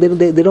Sefer they don't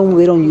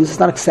use. It's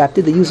not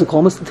accepted. They use a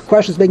kulmus. The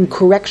question is making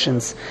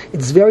corrections.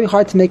 It's very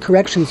hard to make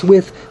corrections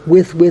with a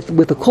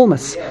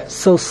kulmus.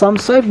 So some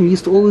Sefer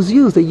used to always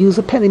use. They use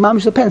a pen. Imam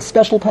used a pen,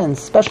 special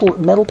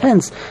metal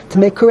pens to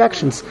make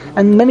corrections,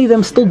 and many of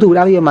them still do it.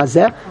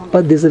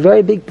 But there's there are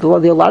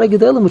a lot of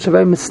gedolim which are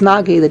very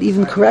misnage that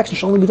even correction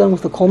should only be done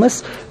with the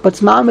kulmis. But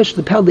mamish,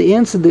 the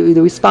answer,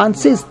 the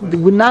response is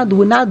we're not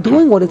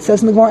doing what it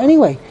says in the Gemara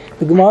anyway.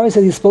 The Gemara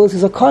says you're supposed to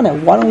use a kana.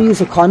 Why don't we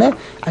use a kana?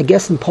 I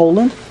guess in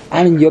Poland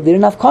And in Europe, they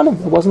didn't have konim.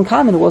 It wasn't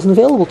common. It wasn't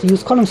available to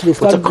use konim. So they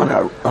started.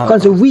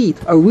 What's a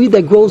konim? A reed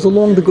that grows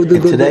along the.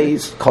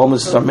 Today's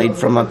kolmas are made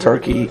from a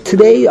turkey.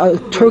 Today,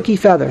 turkey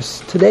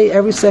feathers. Today,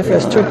 every sefer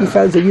has turkey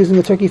feathers. They're using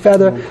the turkey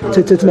feather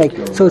to make.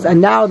 So, and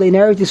now they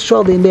inherit this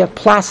show. They have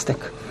plastic.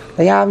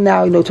 They have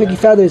now, turkey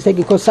feathers, they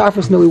can cause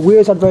surface, it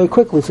wears out very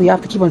quickly, so you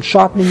have to keep on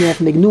sharpening, you have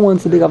to make new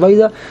ones, the big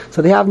avodah.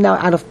 So they have now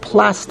out of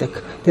plastic.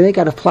 They make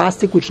out of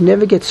plastic which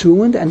never gets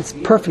ruined, and it's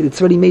perfect, it's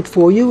already made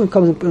for you, and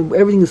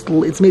everything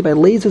it's made by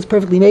lasers,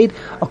 perfectly made,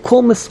 a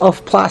kulmus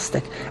of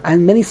plastic.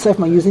 And many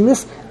sefim are using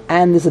this,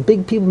 and there's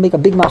people make a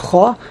big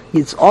macha,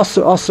 it's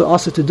also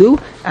to do,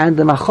 and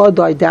the macha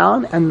died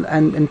down, and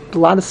a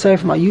lot of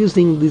sefim are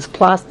using these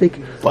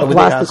plastic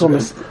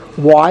kulmus.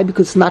 Why?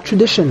 Because it's not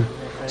tradition.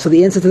 So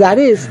the answer to that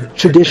is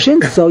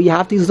tradition. So you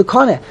have to use the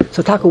koneh.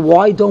 So Taka,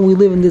 why don't we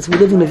live in this? We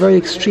live in a very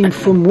extreme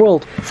frum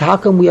world. So how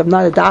come we have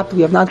not adapted?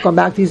 We have not gone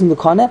back to using the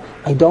koneh?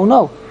 I don't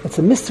know. It's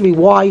a mystery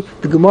why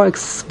the Gemara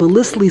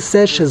explicitly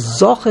says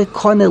shezoche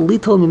koneh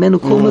litol mimenu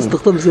kulmas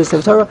t'chtav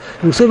b'zeh Torah.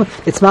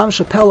 It's mam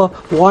shapela.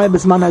 Why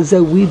b'zman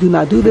hazeh we do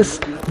not do this?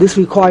 This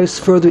requires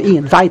further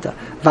ian. Vaita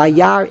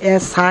vayar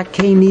es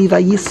hakeni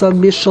vayisa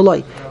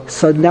mishaloi.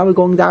 So now we're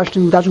going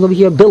dashing over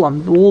here.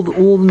 Bilam, all the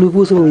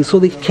nevuos. He saw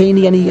the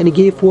Kani and he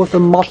gave forth a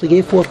mashal. He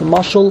gave forth a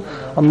mashal,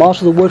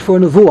 the word for a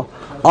nevuah.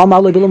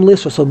 Amalei Bilam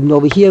Lisra. So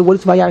over here, what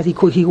is Vayar?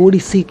 He already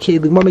see. The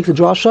Gemara makes a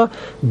drasha.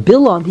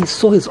 Bilam, he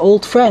saw his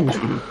old friend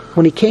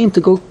when he came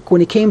to give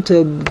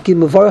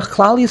Mevarach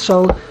Klal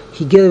Yisrael.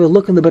 He gave a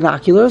look in the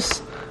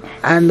binoculars,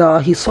 and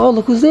he saw,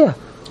 look who's there.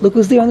 Look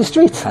who's there on the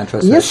street.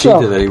 Contrast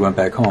Yisro. That he went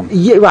back home.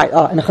 Yeah, right.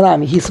 And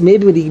Chanami.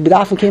 Maybe when the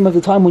B'dafa came at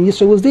the time when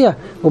Yisro was there,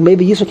 or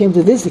maybe Yisro came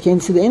to visit. He came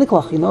to see the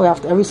Einiklach.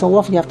 After every so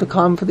often you have to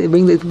come to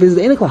visit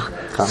the Einiklach.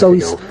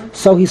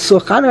 So he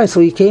saw Chanami. So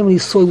he came and he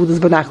saw with his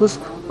binoculars.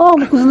 Oh,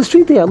 look who's in the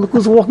street there. Look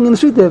who's walking in the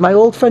street there. My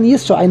old friend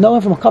Yisro. I know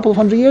him from a couple of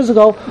 100 years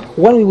ago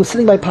when we were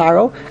sitting by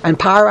Paro, and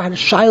Paro had a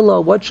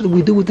shaila. What should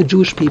we do with the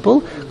Jewish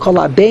people? Kol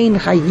habein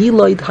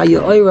hayiloid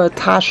hayoira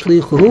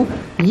tashlichuhu.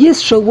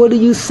 Yisro, what do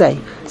you say?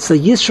 So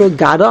Yisro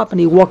got up and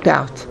he walked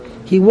out.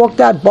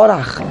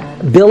 Barach.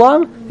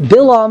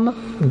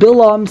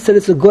 Bilam said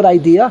it's a good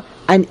idea,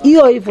 and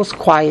Eoiv was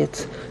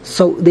quiet.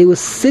 So they were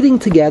sitting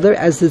together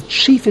as the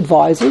chief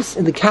advisors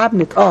in the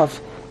cabinet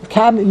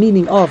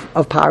meeting of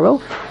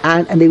Paro,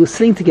 and they were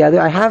sitting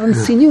together. I haven't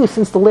seen you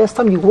since the last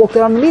time you walked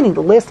out on the meeting.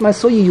 The last time I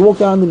saw you, you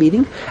walked out on the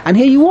meeting, and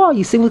here you are.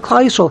 You sing with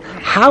Klal Yisrael.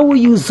 How are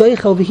you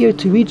zoich over here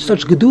to reach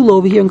such gedula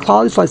over here in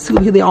Klal Yisrael? I see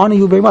over here they honor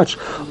you very much.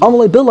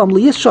 Amalei Bilam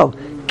Yisrael.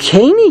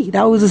 Kani,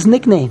 that was his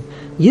nickname.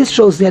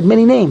 Yisro, he had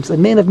many names, a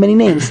man of many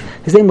names.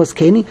 His name was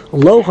Kani.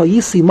 Lo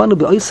ha'yisi manu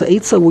be'oisa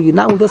eitza. Were you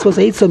not with us? Was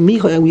eitza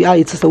micha? And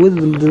it's just with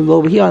them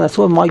over here. And that's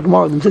what my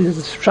Gemara.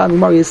 The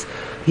Gemara is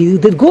he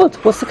did good.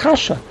 What's the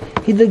kasha?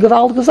 He did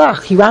gavald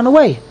gazach. He ran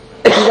away.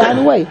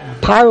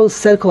 Paro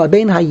said, "Kol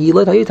habein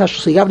hayilot hayotash."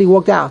 So he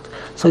walked out.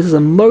 So this is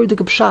a murder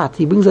pshat.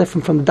 He brings that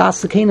from the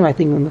Das Sekanim, I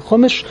think, in the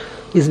Chumash,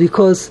 is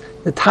because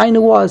the taina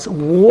was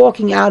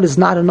walking out is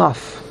not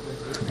enough.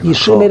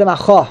 Yeshua made a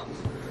macha.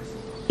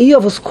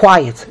 Eov was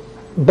quiet.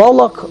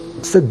 Balak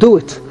said, do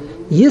it.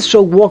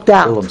 Yisro walked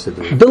out.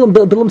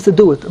 Bilam said,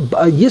 do it.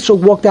 Yisro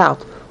walked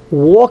out.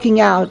 Walking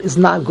out is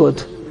not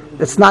good.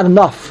 It's not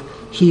enough.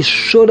 He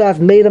should have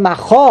made a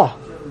macha.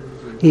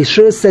 He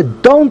should have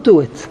said, don't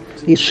do it.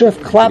 He should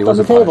have clapped on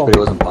the table. But he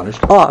wasn't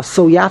punished.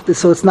 So you have to.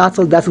 So it's not.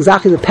 So that's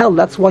exactly the pel.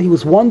 That's why he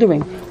was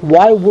wondering.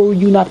 Why were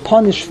you not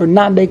punished for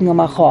not making a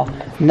macha?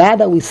 Now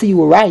that we see you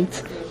were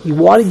right,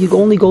 why did you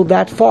only go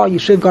that far? You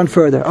should have gone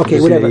further.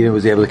 Okay, whatever. He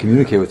was able to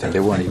communicate with him. He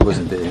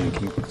wasn't in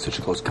such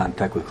a close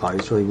contact with Klal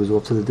Yisrael. He was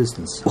off to the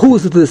distance. Who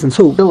was at the distance?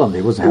 Who? Bilam.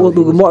 He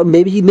wasn't.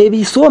 Maybe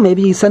he saw.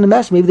 Maybe he sent a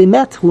message. Maybe they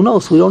met. Who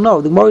knows? We don't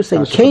know. The Gemara is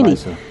saying Kani.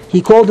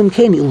 He called him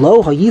Kani.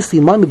 Lo hayisi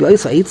man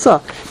be'oisa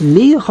eitza.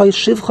 Mi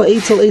hayshivcha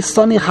eitzel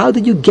eisani. How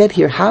did you get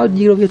here? How did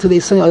you get over here to the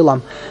Eisani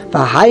Olam?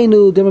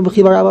 V'hainu demer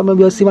b'chivar rabba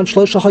be'osiman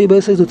shlosha hayu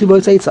be'oisa eitzu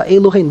ti'be'oisa eitza.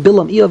 Elohein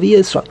Bilam Eov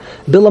Yisrael.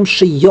 Bilam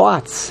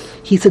sheyoatz.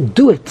 He said,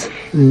 do it.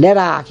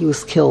 Nerak, he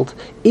was killed.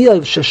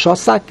 Eov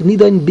sheshosak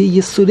nidan bi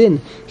yisurin.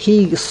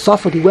 He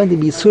suffered. He went in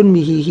yisurin.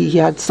 He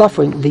had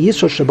suffering.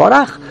 V'yisro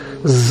shebarach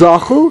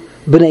zachu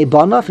b'nei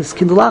banav his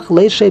kindlach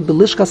leishe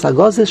b'lishkas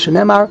hagazis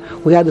shenemar.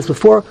 We had this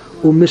before.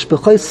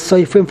 Umishbechos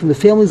soifrim, from the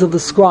families of the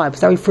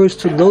scribes. That refers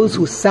to those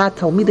who sat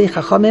talmidei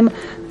chachamim.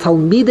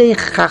 Talmidei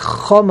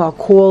chacham are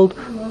called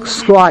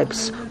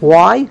scribes.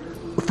 Why?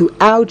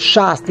 Throughout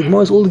Shas, the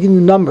Gemara is all giving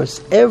you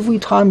numbers. Every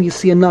time you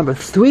see a number,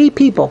 3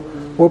 people.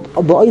 Or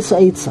ba'isa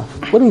eitza.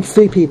 What do you mean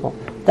 3 people?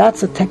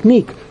 That's a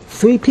technique.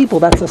 3 people,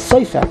 that's a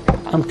sofer.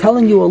 I'm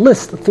telling you a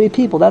list of 3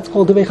 people. That's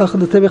called Devei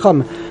Chacham.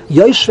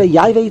 Yoshvei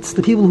Yavetz,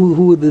 the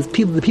people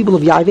the people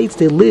of Yavetz,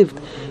 they lived.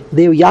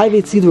 They were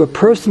Yavetz, either a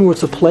person or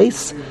it's a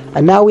place.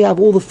 And now we have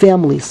all the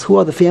families. Who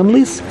are the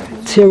families?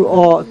 Tir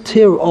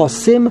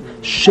Osim,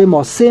 Shem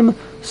Osim,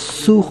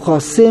 Such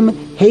Osim,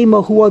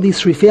 Hema. Who are these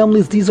 3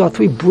 families? These are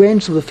 3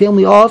 branches of the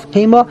family of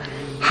Hema.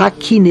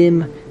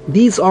 Hakinim.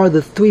 These are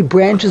the 3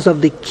 branches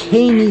of the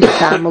Kani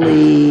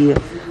family.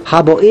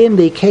 Haboim,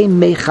 they came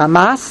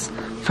mechamas,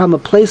 from a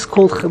place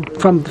called,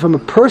 from a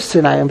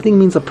person, I think it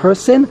means a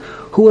person,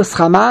 who was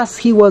Hamas.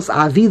 He was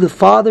Avi, the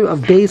father of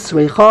Beis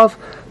Rechav,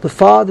 the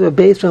father of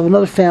Beis Rechav,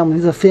 another family.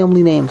 These are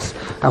family names.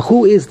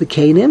 Who is the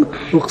Canaan?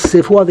 Who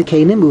are the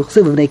Canaan?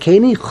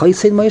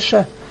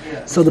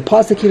 So the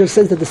pasuk here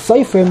says that the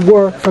Seifrim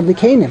were from the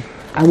Canaan,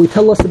 and we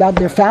tell us about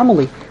their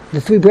family,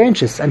 the three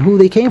branches, and who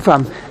they came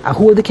from.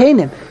 Who are the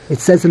Canaan? It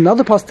says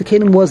another pasuk, the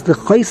Canaan was the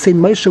Chaysein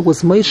Moshe,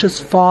 was Moshe's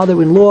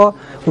father-in-law.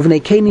 They went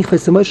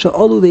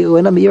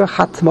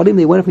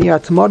from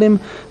Tamarim.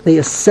 They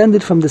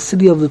ascended from the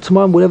city of the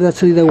Tamarim, whatever that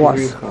city there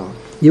was.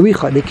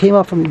 Yericho. They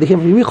came from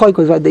Yericho,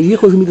 because the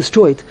Yericho was going to be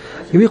destroyed.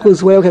 Yericho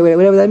is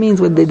whatever that means.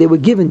 When they were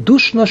given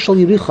Dushna Shal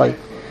Yericho.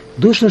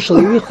 Dushna Shal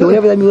Yericho,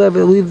 whatever that means. I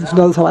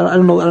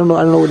don't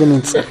know what it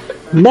means.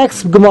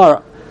 Next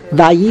Gemara.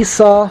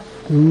 Vayisa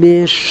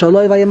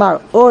Mishaloi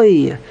Vayamar.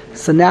 Oi.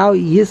 So now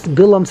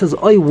Bilam says,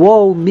 "Oi,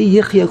 woe, mi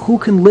yichya, who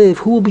can live?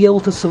 Who will be able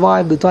to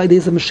survive the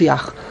days of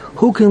Mashiach?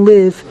 Who can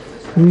live?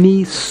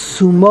 Mi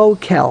sumo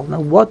kel."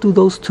 Now, what do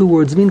those two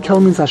words mean? Kel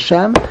means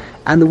Hashem,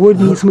 and the word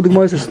mi sumo. The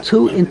Gemara says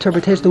two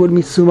interpretations of the word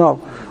mi sumo.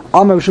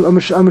 Amar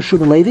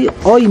Shub and Levi.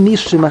 Oi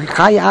mishum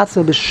chaya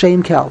atzma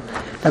b'shem kel.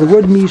 Now, the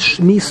word mi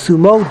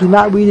sumo, do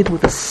not read it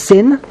with a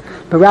sin,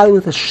 but rather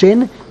with a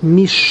shin.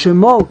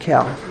 Mishmo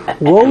kel.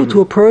 Woe to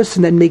a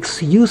person that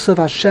makes use of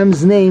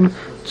Hashem's name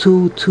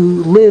to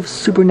live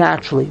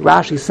supernaturally.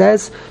 Rashi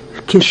says,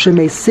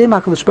 "Kishemesim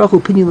HaKadosh Baruch Hu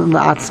opinion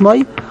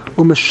la'atzmai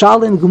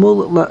u'mishalim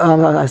gumul."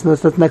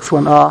 That's the next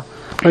one.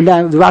 And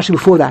then the Rashi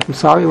before that. I'm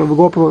sorry. We'll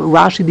go up to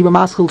Rashi. Diba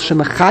Maschil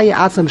Shemachaya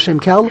Atzmai B'Shem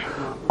Kel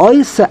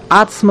Oise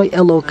Atzmai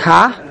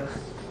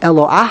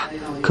Eloah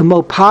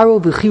Kamo Paro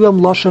V'Chiram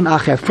Lashon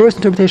Acher. First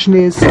interpretation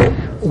is,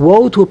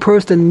 woe to a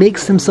person that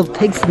makes himself,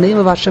 takes the name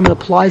of Hashem and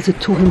applies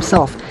it to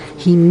himself.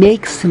 He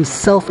makes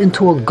himself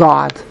into a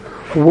god.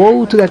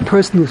 Woe to that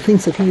person who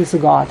thinks that he is a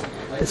god.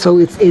 So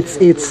it's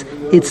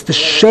the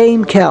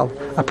shame kel,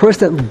 a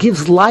person that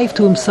gives life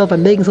to himself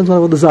and making something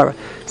out of the zara.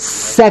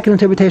 Second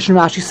interpretation,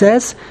 Rashi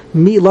says,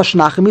 Mi lashon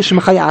achim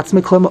shemachay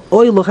atzmei klama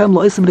oy lochem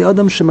loisim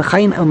le'adam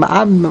shemachayin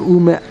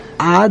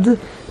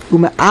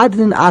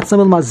ume'adin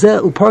atzmei l'mazeh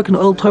uparkin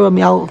oil torah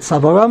mi'al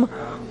tzavaram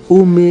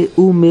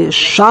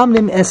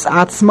umeshamlim es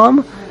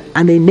atzmam,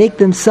 and they make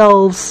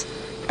themselves,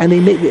 and they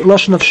make the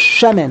lashon of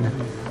shemen.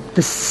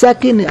 The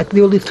second, there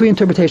are only three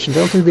interpretations. I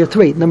don't think there are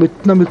three. Number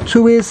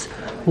two is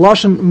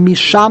lashon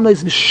mishamle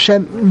is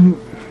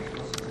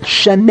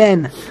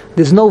shemen.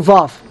 There's no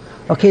vav.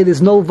 Okay,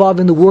 there's no vav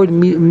in the word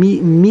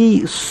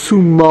mi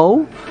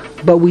sumo,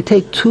 but we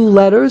take two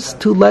letters.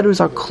 Two letters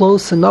are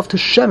close enough to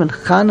shemen.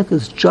 Chanukah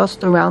is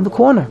just around the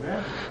corner.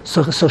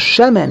 So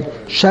shemen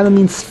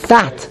means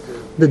fat.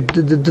 The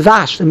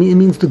dvash, it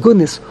means the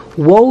goodness.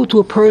 Woe to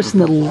a person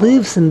that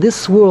lives in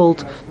this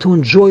world to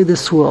enjoy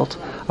this world.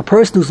 A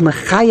person who's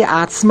mechaya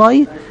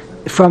atzmai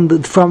from the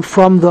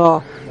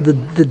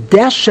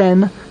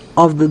deshen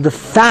of the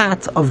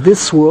fat of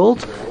this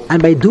world,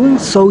 and by doing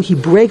so he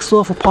breaks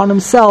off upon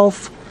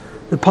himself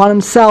the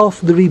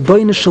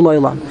ribono shel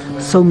olam.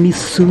 So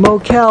misumo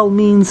kel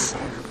means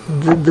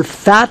the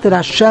fat that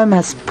Hashem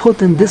has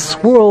put in this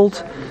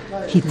world,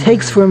 he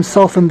takes for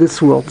himself in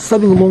this world.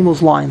 Something along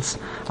those lines.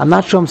 I'm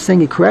not sure I'm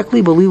saying it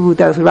correctly, but leave it with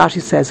that. That's what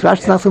Rashi says. Rashi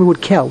is not saying the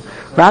word kel.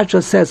 Rashi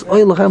just says,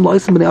 "Oy lochem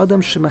loisim b'nei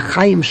adam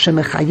shemechayin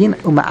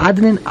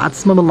u'ma'adnin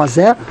atzmam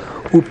l'mazeh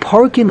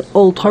u'parkin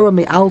ol Torah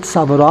me'al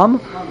tzavaram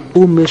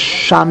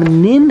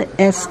u'mishamnin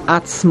es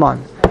atzman."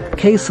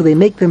 Okay, so they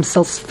make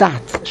themselves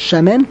fat.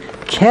 Shemen.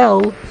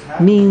 Kel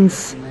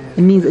means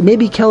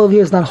maybe kel over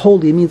here is not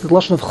holy. It means the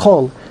lashon of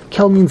chol.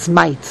 Kel means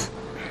might.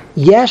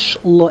 Yesh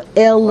lo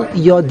el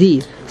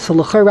yodi. So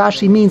l'chor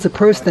Rashi means a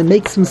person that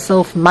makes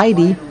himself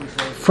mighty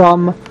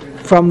from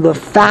the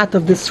fat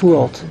of this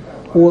world,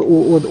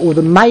 or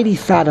the mighty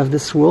fat of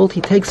this world.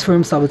 He takes for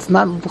himself. It's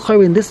not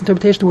in this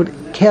interpretation. The word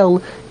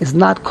kel is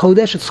not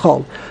kodesh. It's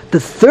chol. The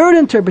third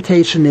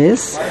interpretation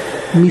is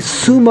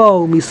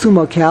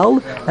misumo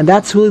kel, and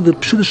that's really the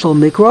pshuta shel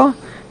mikra,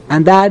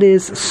 and that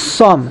is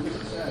some,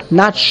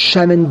 not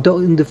shemen.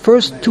 In the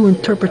first two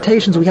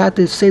interpretations, we had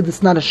to say that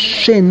it's not a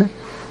shin.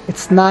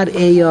 It's not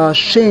a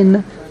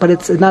shin, but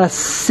it's not a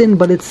sin,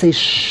 but it's a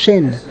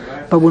shin.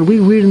 But when we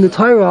read in the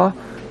Torah,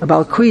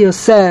 about Kriya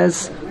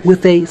says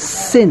with a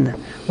sin.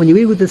 When you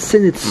read with the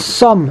sin, it's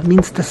some,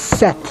 means to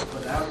set.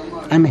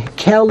 And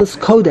kel is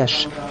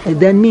kodesh. It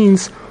then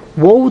means,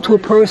 woe to a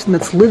person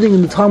that's living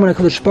in the time when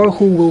HaKadosh Baruch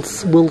Hu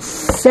will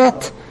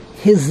set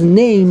his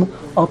name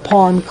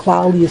upon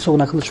Klal Yisrael.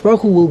 And HaKadosh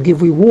Baruch Hu will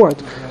give reward.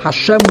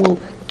 Hashem will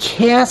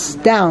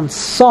cast down,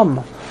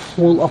 some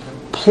will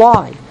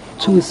apply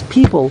to his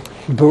people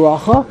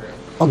baracha,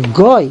 a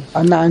goy,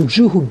 a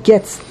non-Jew who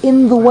gets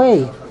in the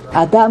way.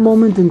 At that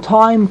moment in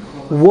time,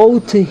 woe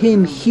to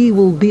him, he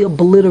will be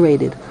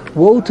obliterated.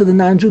 Woe to the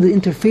non-Jew that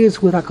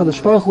interferes with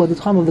HaKadosh Baruch Hu at the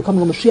time of the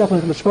coming of Mashiach,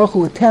 when HaKadosh Baruch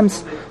Hu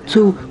attempts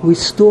to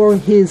restore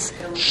his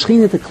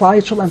Shechina to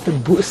Klal Yisrael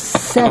and to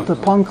set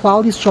upon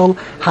Klal Yisrael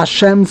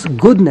Hashem's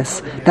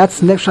goodness.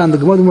 That's next time the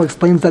Gemara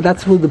explains that.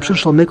 That's really the Pshut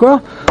Shel Mikra.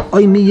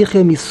 Oy mi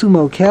yicheh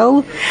misumo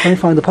kel. Let me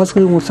find the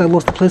pasuk. I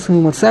lost the place. Give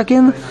me 1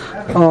 second.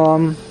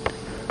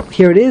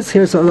 Here it is.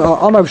 Here's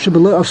Amar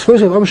Shibboleth.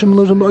 First, Amar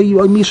Shibboleth.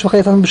 Oy mi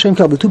shvachet Hashem b'shem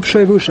kel. The two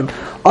Pshei Rushim.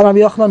 Amar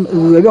Yochanan.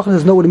 Yochanan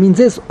doesn't know what it means.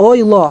 Is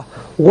Oy la.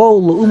 Woe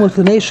l'umot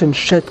the nation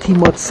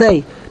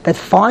shetimotze that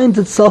finds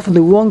itself in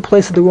the wrong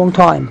place at the wrong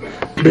time.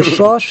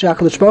 B'shah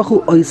she'akadosh baruch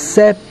hu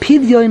oiseh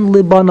pidyon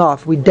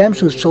libanav,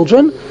 redemption of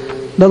children.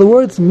 In other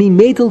words, mi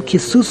metel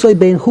kisusoy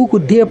bein, who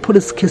could dare put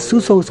his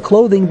kisuso, his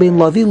clothing, bein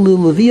lavi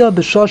l'levia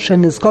b'shah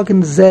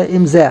she'nizkakin zeh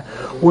im zeh.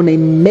 When a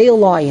male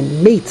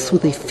lion mates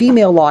with a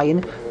female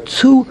lion,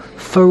 two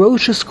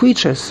ferocious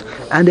creatures,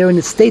 and they're in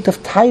a state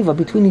of taiva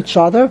between each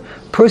other,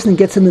 person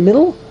gets in the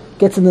middle,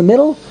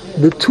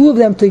 the two of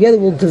them together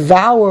will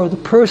devour the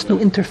person who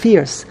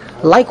interferes.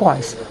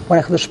 Likewise,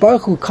 when HaKadosh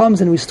Baruch Hu comes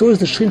and restores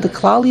the Shechina to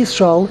Klal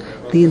Yisrael,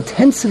 the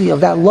intensity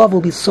of that love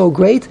will be so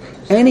great,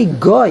 any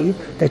guy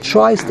that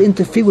tries to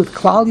interfere with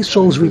Klal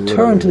Yisrael's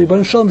return to the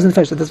Rebbeinu Shalom is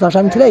infected. That's what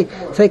I'm today.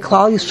 Today,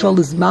 Klal Yisrael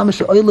is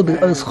mamish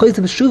is choyz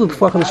b'shuva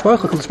before HaKadosh Baruch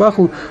Hu. HaKadosh Baruch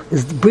Hu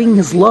is bringing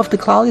his love to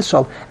Klal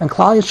Yisrael, and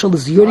Klal Yisrael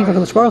is yearning for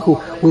HaKadosh Baruch Hu.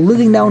 We're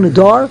living now in the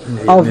dar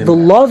of the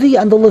Lavi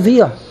and the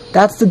Levia.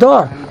 That's the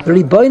dar. The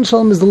Rebbeinu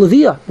Shalom is the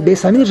Levia. The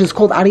Beis Hamikdash is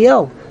called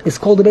Ariel. It's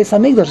called the Beis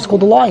Hamikdash. It's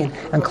called the lion.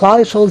 And Klal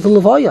Yisrael is the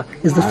Levaya.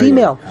 Is the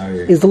female.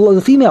 Is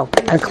the female.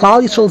 And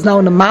Klal Yisrael is now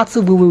in a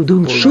matzav where we're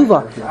doing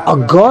tshuva.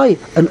 A guy,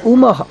 an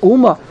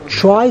ummah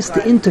tries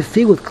to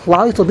interfere with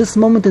Klal Yisrael at this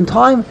moment in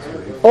time.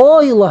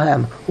 Oy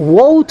lahem.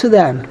 Woe to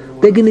them.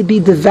 They're going to be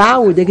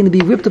devoured. They're going to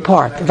be ripped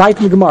apart. Right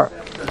in the Gemara.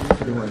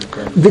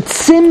 The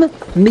tzim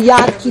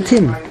miyad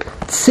kitim.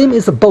 Tzim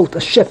is a boat,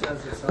 a ship.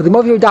 But the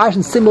Mavir Dash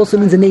and Sim also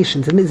means a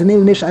nation. It means the name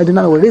of a nation. I do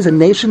not know what it is. A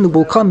nation that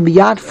will come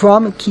miyad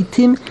from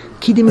Kitim.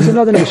 Kitim is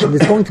another nation.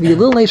 There's going to be a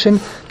little nation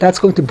that's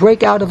going to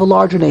break out of a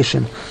larger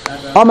nation.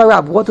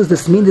 Amarab, what does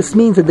this mean? This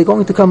means that they're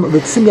going to come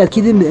with Sim Yad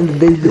Kitim.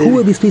 Who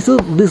are these people?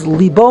 This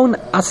Libon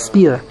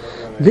Aspir.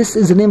 This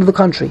is the name of the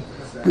country.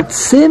 The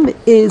Sim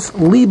is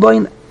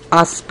Libon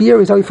Aspir.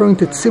 Is referring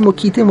to Sim or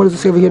Kitim. What does it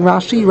say over here in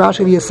Rashi?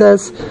 Rashi over here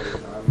says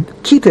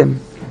Kitim.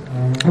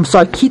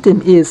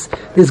 Kitim is,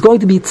 there's going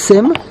to be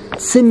Tzim.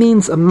 Tzim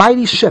means a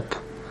mighty ship.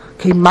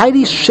 Okay,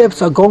 mighty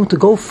ships are going to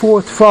go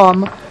forth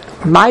from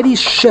mighty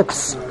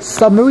ships,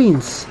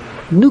 submarines,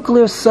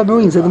 nuclear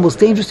submarines. They're the most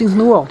dangerous things in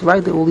the world,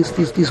 right? All these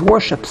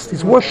warships,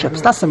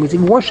 not submarines,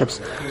 even warships.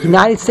 The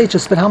United States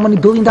just spent how many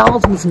 $1 billion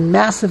on this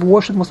massive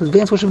warship, most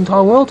advanced warship in the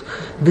entire world?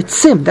 The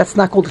Tzim, that's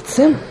not called a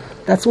Tzim.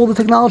 That's all the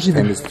technology.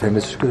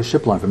 Famous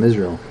ship line from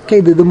Israel.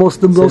 Okay, the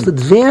most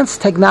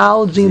advanced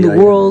technology in the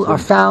world are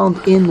found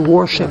in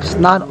warships,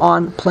 not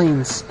on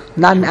planes,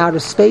 not in outer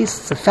space.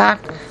 It's a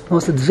fact. The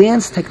most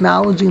advanced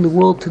technology in the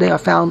world today are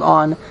found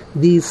on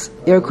these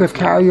aircraft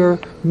carrier,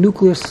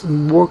 nuclear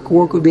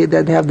work.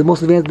 They have the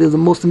most advanced. There's the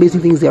most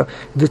amazing things there.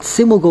 The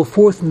Tzim will go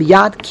forth.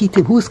 Miyad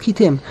Kitim. Who is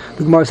Kitim?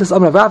 The Gemara says,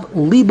 Amar Rav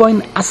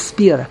Liboin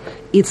Aspir.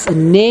 It's a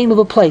name of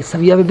a place.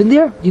 Have you ever been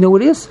there? Do you know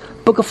what it is?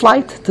 Book a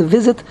flight to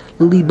visit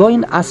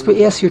Liboin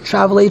Aspir. Ask your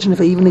travel agent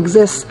if it even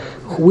exists.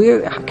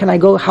 Where can I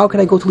go? How can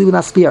I go to Liboin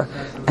Aspir?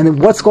 And then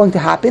what's going to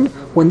happen?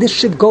 When this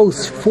ship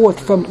goes forth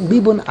from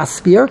Liboin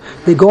Aspir,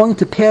 they're going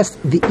to pass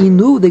the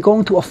Inu. They're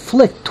going to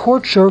afflict,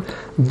 torture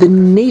the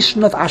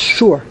nation of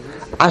Ashur.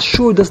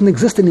 Ashur doesn't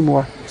exist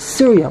anymore.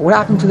 Syria, what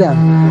happened to them?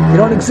 They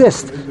don't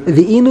exist.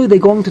 The Inu, they're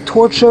going to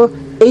torture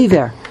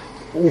Aver.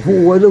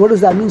 What does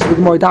that mean? So the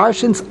Gemara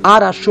Darshins,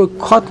 Ad Ashur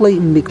Kotle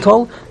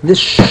Miktol. This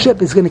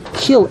ship is going to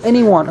kill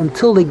anyone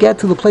until they get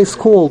to the place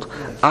called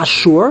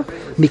Ashur.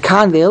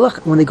 Mikan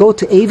Ve'elach. When they go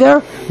to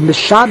Aver,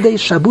 Mishadei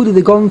Shabudi,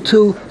 they're going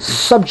to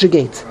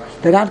subjugate.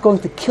 They're not going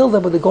to kill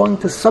them, but they're going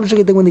to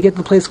subjugate them when they get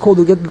to the place called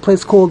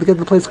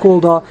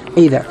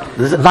Aver.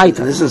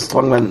 This is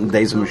talking about the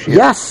days of Mashiach.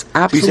 Yes,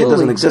 absolutely. You say it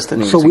doesn't exist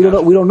anymore. So we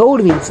don't know what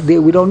it means.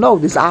 We don't know.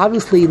 This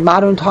obviously in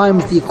modern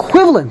times the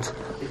equivalent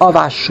of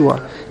Ashur.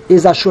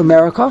 Is Ashur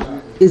America?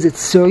 Is it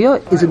Syria?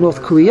 Is it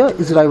North Korea?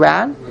 Is it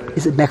Iran?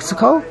 Is it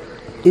Mexico?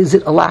 Is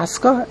it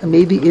Alaska? And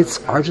maybe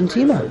it's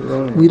Argentina.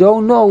 We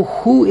don't know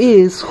who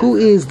is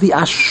the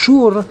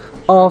Ashur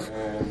of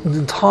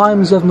the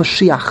times of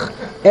Mashiach.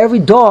 Every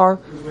dar,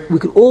 we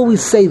could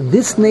always say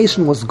this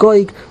nation was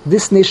Goig,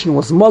 this nation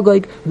was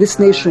Magog, this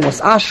nation was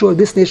Ashur,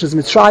 this nation is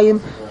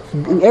Mitzrayim.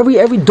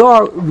 Every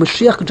dar,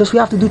 Mashiach, we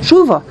have to do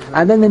tshuva,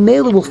 and then the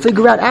Mela will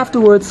figure out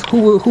afterwards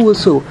who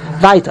is who.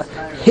 Vaita.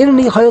 I'm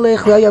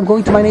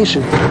going to my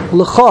nation.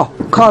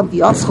 Come,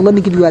 let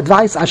me give you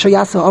advice.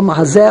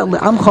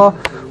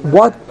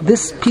 What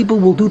this people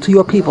will do to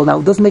your people. Now,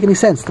 it doesn't make any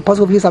sense. The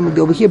puzzle over here,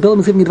 Bilam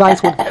is giving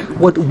advice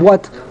what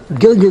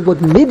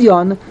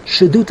Midian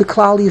should do to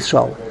Klal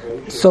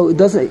Yisrael. So it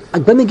doesn't.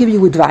 Let me give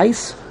you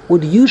advice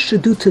what you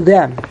should do to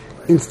them.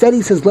 Instead,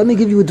 he says, let me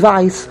give you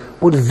advice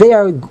what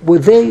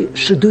they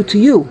should do to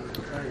you.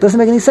 Doesn't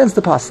make any sense,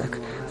 the pasuk.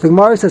 The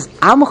Gemara says,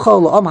 I'm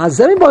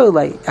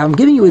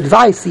giving you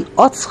advice,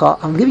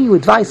 I'm giving you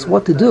advice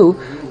what to do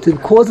to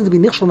cause it to be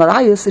nichshel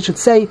narayis. It should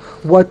say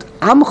what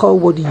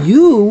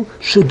you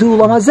should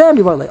do.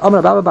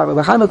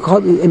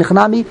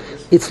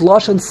 It's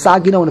lashon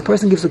sagino. When a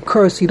person gives a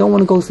curse, you don't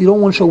want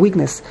to show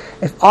weakness.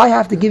 If I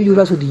have to give you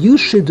advice what you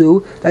should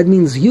do, that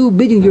means you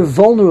being you're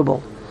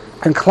vulnerable,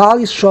 and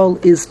Klal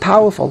Yisrael is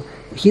powerful.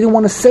 He didn't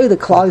want to say that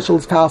Klal Yisrael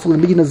is powerful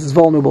and Midian is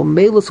vulnerable.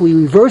 Mela, so he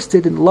reversed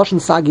it in lashon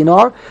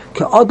saginar.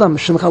 Ke'adam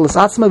shenchalas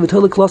atzma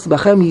v'tol klas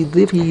b'chem. He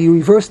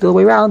reversed it the other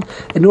way around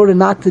in order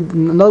not to.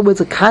 In other words,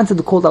 a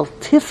concept called al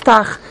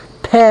tiftach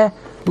peh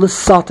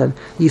l'satan.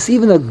 You see,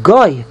 even a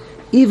guy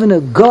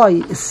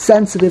is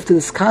sensitive to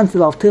this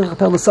concept of tiftach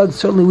peh l'satan.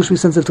 Certainly, we should be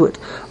sensitive to it.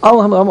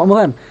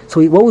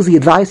 So, what was the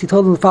advice? He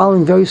told them the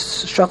following very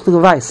structural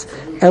advice: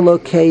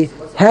 Elokei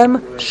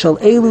hem shall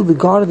elu, the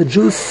God of the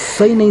Jews,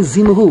 seine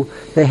zimuhu.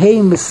 The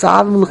heim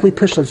misavim l'chli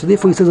pishlan. So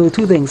therefore he says there are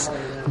two things.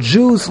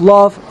 Jews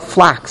love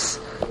flax.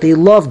 They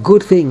love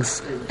good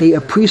things. They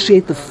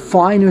appreciate the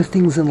finer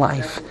things in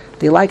life.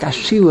 They like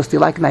ashirus. They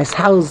like nice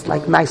houses,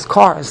 like nice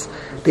cars.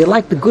 They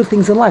like the good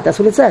things in life. That's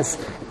what it says.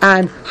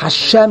 And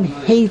Hashem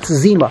hates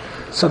zima.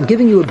 So I'm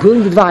giving you a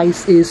brilliant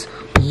advice is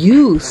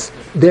use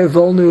their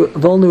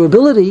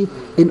vulnerability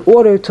in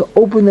order to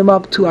open them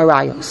up to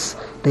arayos.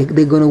 They're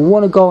going to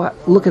want to go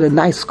look at a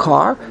nice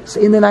car.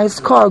 So in the nice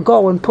car,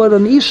 go and put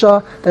an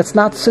isha that's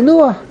not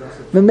senua.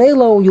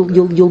 Memelo,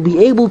 you'll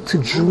be able to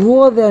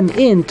draw them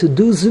in to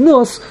do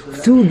zinus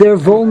through their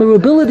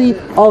vulnerability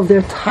of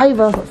their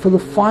taiva for the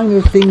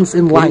finer things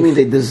in life. What do you mean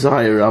they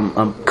desire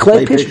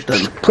clay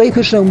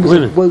pishtan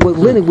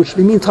linen, which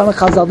means Tanakh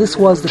Chazal. This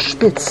was the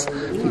spitz.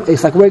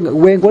 It's like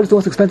wearing what is the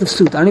most expensive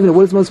suit? I don't even know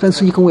what is the most expensive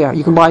suit you can wear.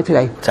 You can buy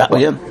today.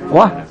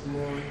 What?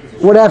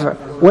 Whatever.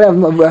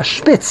 A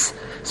spitz.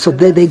 So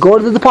they go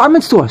to the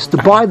department stores to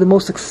buy the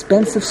most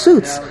expensive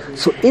suits.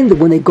 So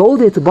when they go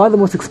there to buy the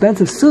most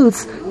expensive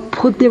suits,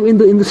 put there in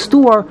the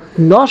store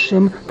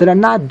noshim that are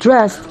not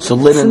dressed. So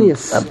linen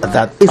at that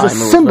time is a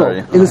symbol.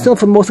 It's a symbol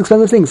for the most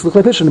expensive things.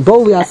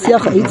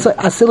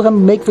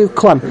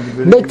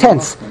 Make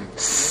tents.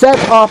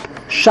 Set up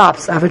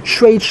shops. Have a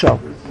trade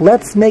show.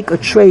 Let's make a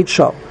trade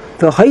show.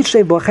 Put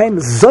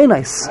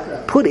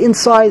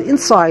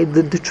inside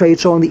the trade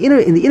show in the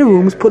inner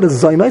rooms. Put a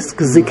zaynais,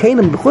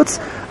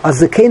 a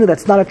zakena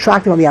that's not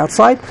attractive on the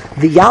outside.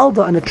 The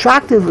yalda, an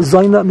attractive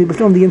zayna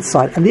on the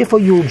inside, and therefore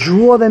you will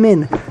draw them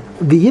in.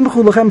 The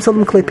yimchu lachem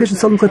seldom clay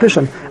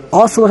pishin.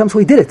 Also lachem, so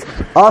he did it.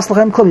 Also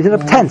lachem klum, he did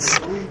up tents.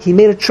 He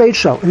made a trade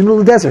show in the middle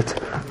of the desert,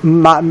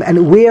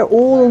 and where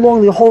all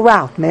along the whole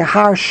route,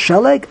 mehar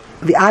sheleg.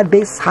 The ad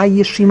base high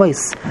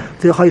yeshimais.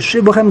 The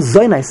hayshib b'chem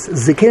zaynais.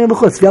 Zekein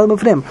b'chutz v'yalim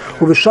b'fnim.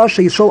 U'v'shash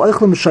yishol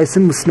oichlem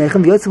b'shaysim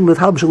b'smechem v'yotzim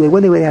l'tal b'shul.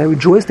 When they had to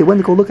rejoice, they went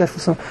to go look at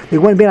some. They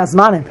went ben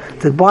azmanim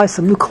to buy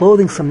some new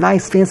clothing, some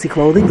nice fancy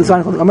clothing.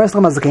 Design clothing. Amar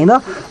Shlama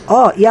Zekena.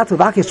 Oh, yat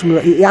v'vakish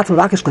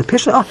clay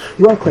pisha. Oh,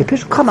 you want clay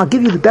pisha? Come, I'll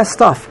give you the best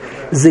stuff.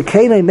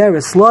 Zekena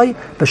meres loy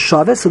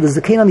b'shavet. So the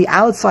zekena on the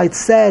outside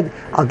said,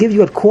 "I'll give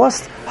you at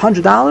cost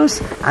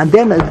 $100." And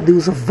then there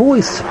was a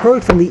voice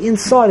heard from the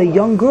inside. A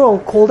young girl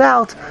called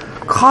out,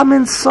 "Come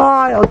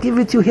inside, I'll give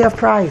it to you half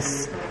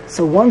price."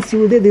 So once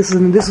you did this was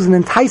an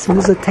enticement,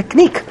 this is a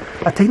technique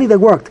that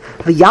worked.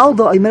 The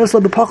Yalda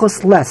Imenosla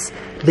B'Pachos less.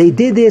 They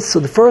did this, so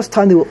the first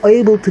time they were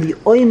able to be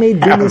Oimed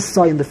Bin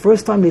Isayin. The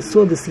first time they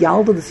saw this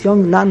Yalda, this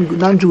young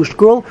non-Jewish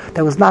girl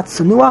that was not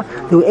Sanua,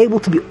 they were able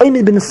to be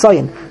Oimed Bin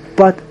Isayin.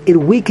 But it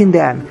weakened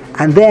them.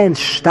 And then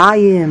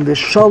Shtayim, the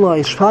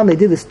Shalosh, Shpam, they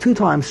did this 2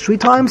 times, 3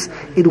 times.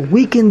 It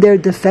weakened their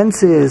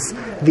defenses.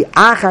 The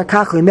Achar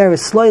Kach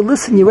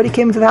listen, you already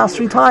came into the house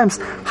 3 times.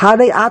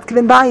 Hadei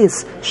Atkevin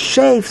Bayis,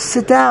 shave,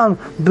 sit down,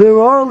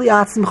 Berorli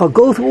Atzimcha,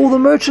 go through all the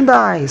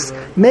merchandise.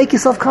 Make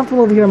yourself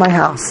comfortable over here in my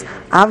house.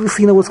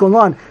 Obviously you know what's going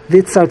on.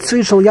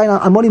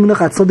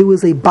 So there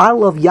was a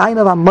bottle of Yain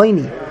of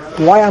Amayni.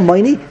 Why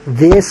Amayni?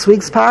 This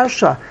week's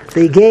parasha.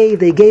 They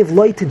gave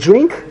light to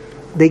drink.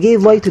 And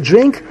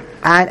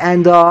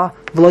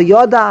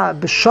v'loyada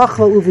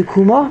b'shachla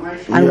uvikuma,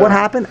 and what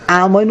happened?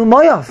 Amoin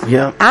u'moyav.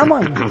 Yeah.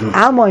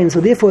 Amoin. So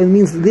therefore, it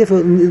means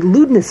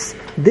lewdness.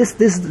 This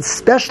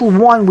special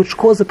wine which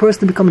caused a person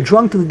to become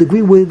drunk to the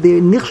degree where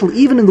they're nichshel,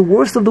 even in the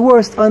worst of the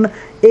worst,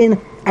 in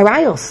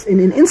arayos,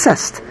 in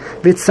incest.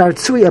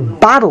 V'tzartzuri, a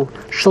bottle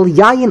shel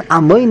yayin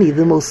amoini,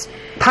 the most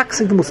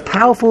toxic, the most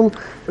powerful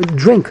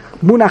drink.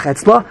 Munach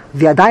etzla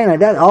v'yadayin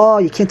that. Oh,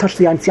 you can't touch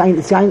the yayin.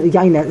 It's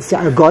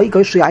yayin. Goy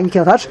yayin you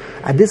can't touch.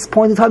 At this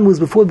point in time, it was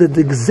before the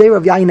gzeira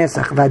of yayin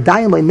nesach.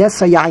 V'yadayin lo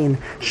nesa yayin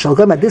shel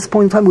goyim. At this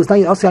point in time, it was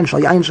not also yayin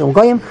shel yayin shel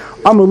goyim.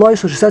 Amar loy.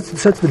 So she said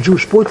to the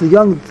Jewish boy, to the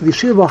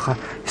yeshiva bacha.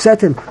 She said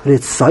to him,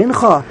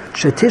 "Ritzayncha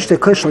shetish the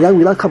kosh shel yayin.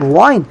 We like a cup of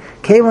wine.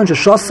 Kevan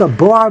shashasa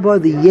boarba.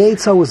 The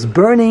yetza was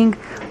burning.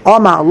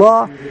 Amar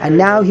Allah, and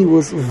now he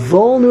was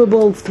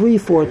vulnerable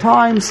 3-4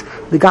 times.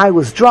 The guy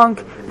was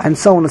drunk, and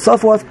so on and so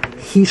forth.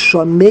 He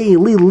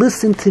shameili,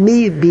 listen to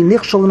me, be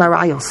nichshol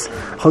narayos.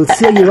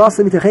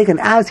 And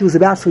as he was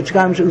about to,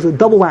 it was a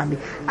double whammy.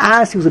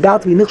 As he was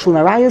about to be nichshol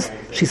narayos,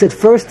 she said,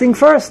 first thing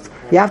first,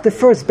 you have to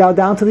first bow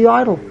down to the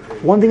idol,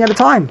 one thing at a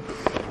time.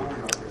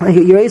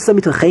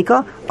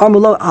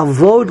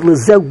 Avod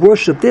lezeg,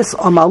 worship this.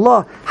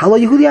 Amallah, hello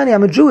Yehudiani,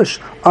 I'm a Jewish.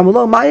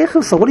 Amallah,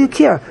 ma'echel, what do you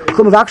care?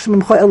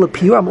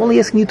 I'm only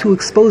asking you to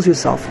expose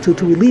yourself, to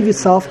relieve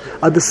yourself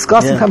a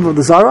disgusting kind of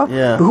the Zara.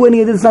 That's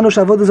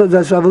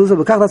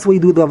what you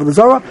do with the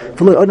Zara.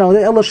 What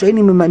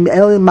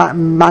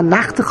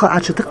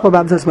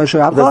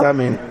does that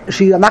mean?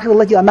 I'm not going to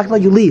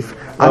let you leave.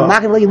 I'm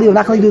not going to let you leave. I'm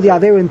not going to let you do the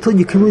Avera until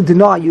you completely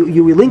deny,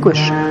 you relinquish,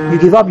 you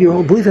give up your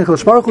whole belief in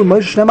HaKadosh Baruch Hu.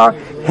 Moshe Shnemar,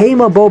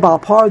 Hema Bo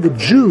Balpar, the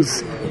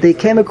Jews, they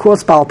came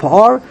across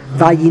Balpar,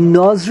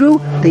 Vayinazru,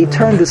 they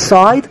turned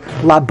aside,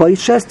 La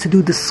Baishes, to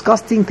do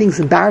disgusting things,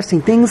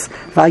 embarrassing things.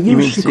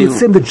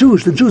 Vayushikutzim, the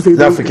Jews,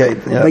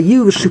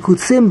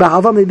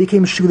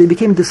 they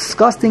became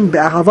disgusting,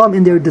 Be'ahavam,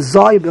 in their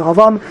desire,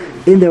 Be'ahavam,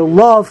 in their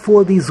love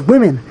for these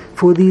women.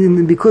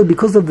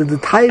 Because of the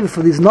type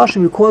for these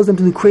nashim, it caused them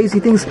to do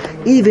crazy things,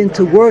 even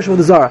to worship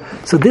the Zara.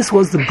 So this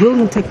was the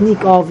brilliant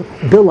technique of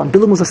Bilam.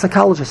 Bilam was a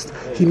psychologist.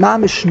 He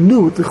mamish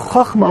knew the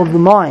chokhmah of the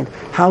mind,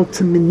 how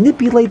to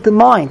manipulate the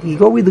mind. You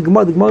go read the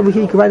Gemara over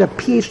here, you can write a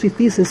PhD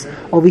thesis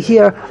over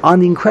here on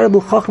the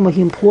incredible chokhmah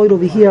he employed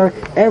over here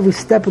every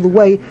step of the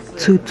way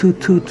to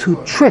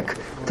trick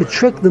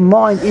the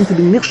mind into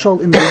being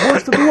nichshol in the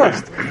worst of the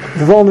worst.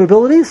 The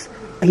vulnerabilities.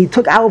 He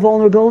took our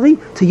vulnerability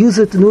to use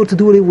it in order to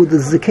do it with the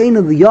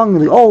zaken, the young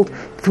and the old,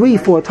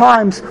 3-4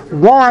 times,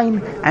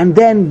 wine, and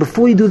then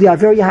before you do the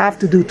Aver, you have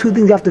to do two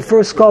things. You have to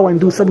first go and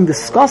do something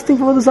disgusting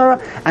for the Zara,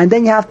 and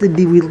then you have to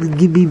be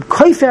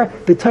koifer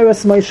b'Torah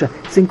Moshe.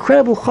 It's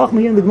incredible chachma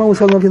here in the Gemara was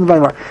talking about in the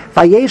Weimar.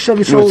 Vayeshev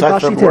Yisrael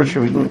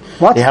b'shitim.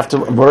 What? You have to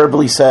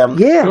verbally say.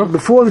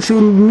 Before the Shul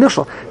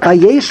Nishal.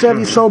 Vayeshev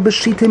Yisrael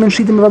b'shitim, and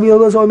shitim. Rabbi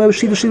Elazar Omer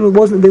shitim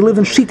wasn't. They live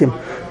in shitim.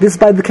 This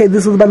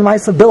was by the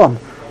mice of Bilam.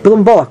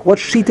 Bilam Balak, what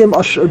shitim?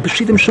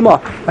 Shitim Shema.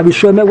 Rabbi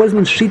Shomer, what does it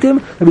mean shitim?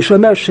 Rabbi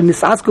Shomer,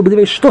 shenisasku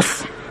b'divei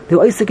shtus. They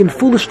were Isaac in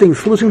foolish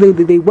things.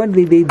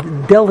 They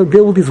dealt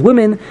with these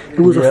women. It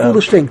was a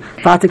foolish thing.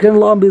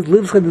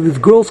 These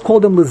girls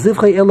called them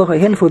lezivchei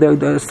elohein for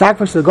their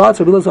sacrifice to the gods.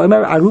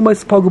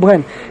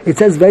 It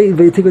says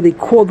they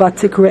called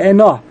vatikra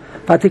ena.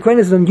 Vatikra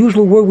is an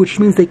unusual word which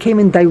means they came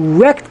in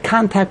direct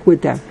contact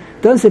with them.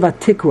 It doesn't say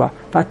vatikra.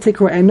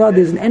 Vatikra ena.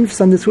 There's an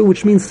emphasis on this word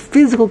which means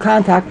physical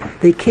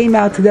contact. They came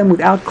out to them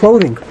without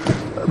clothing.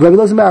 When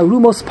they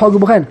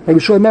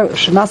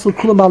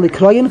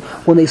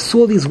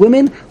saw these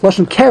women,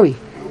 Lashon Keri,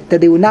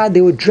 that they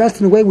were dressed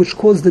in a way which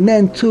caused the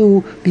men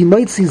to be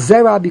Moitzi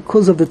Zera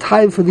because of the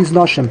time for these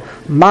Nashim.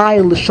 My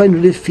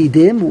Lashon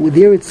Rifidim,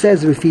 there it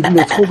says Rifidim,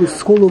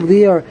 it's called over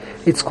there,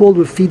 it's called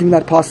Rifidim,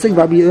 that passing.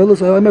 Rabbi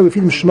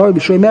Rifidim Shemar,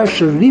 Bishomer,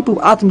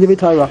 Sharipu Atim Devei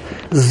Torah.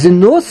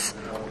 Zinus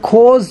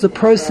cause the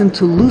person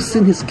to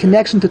loosen his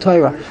connection to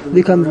Torah.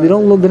 They're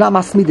not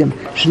masmidim.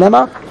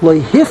 Shnema lo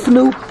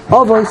hifnu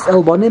avos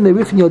el banim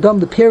merifin yodam.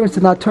 The parents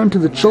did not turn to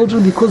the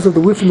children because of the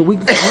whiff and the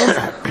weakness of hands.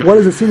 What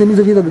does it mean?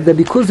 It means that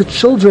because the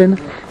children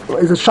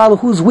is a shadow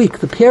who's weak.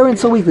 The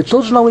parents are weak, the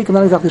children are weak. I'm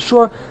not exactly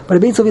sure, but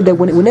it means that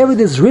whenever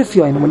there's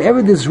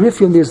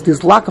rifyon,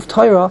 there's lack of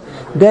Torah,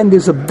 then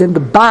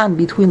the bond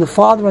between the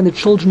father and the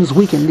children is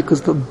weakened,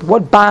 because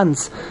what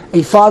bonds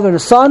a father and a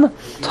son?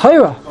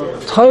 Torah.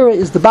 Torah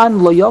is the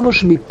bond lo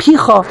yomosh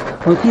mipicha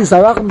mipi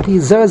zarachim mipi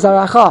zer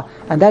zaracha,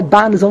 and that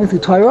bond is only through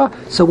Torah.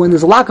 So when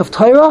there's a lack of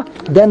Torah,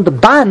 then the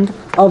bond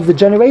of the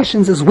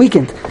generations is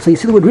weakened. So you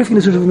see the word rifin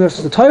is referred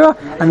to Torah,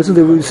 and so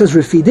it says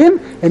rifidim.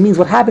 It means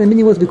what happened in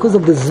many was because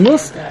of the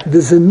zinus. The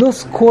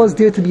zinus caused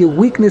there to be a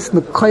weakness in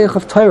the koyach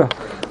of Torah.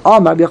 Is the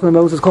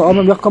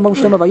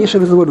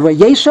word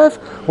vayeshev.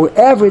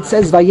 Wherever it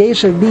says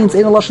vayeshev means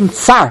in a lashon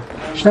tsar.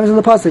 Shneim is in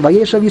the pasuk.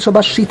 Vayeshev Yisrael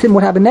b'shitim.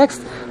 What happened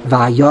next?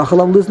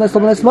 Vayachalav liznas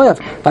l'vnes moyav.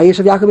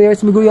 Vayeshev Yaakov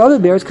be'eretz miguri yodad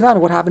be'eretz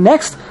Canaan. What happened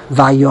next?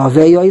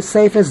 Vayavei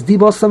Yosef es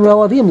dibos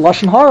Samuel avim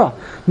lashon hara.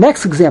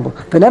 Next example.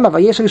 V'nema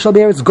vayeshev Yisrael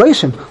be'eretz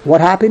Goshen. What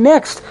happened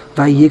next?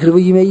 Vayikrevu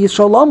yimei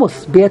Yisrael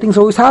lamos. Bad things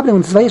are always happening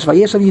when it's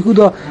vayeshev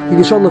Yehuda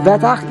Yisrael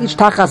levetach each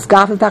tachas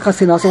gafel tachas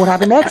sinasa. What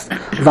happened next?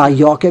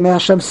 Vayakem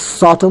Hashem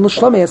satan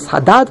l'shlomei.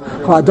 Hadad,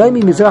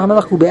 Hadaimi, Mizrah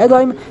Hamelach,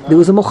 Ube'edaim, there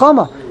was a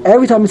Muhammad.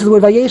 Every time it says the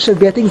word Vayeshev,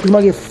 there are things we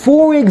might give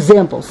 4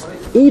 examples.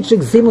 Each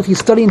example, if you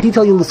study in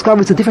detail, you'll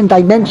discover it's a different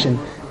dimension.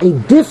 A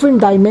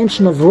different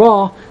dimension of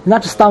Ra,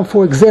 not just down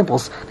 4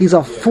 examples. These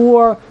are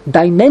 4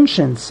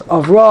 dimensions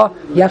of Ra.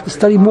 You have to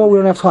study more, we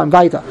don't have time.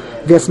 Vaita.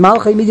 There's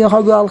Malchai Midian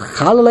Hargal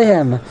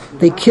Chalalehem.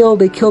 They killed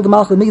the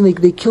Malchai Midian,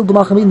 they killed the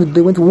Malchai Midian, they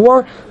went to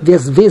war.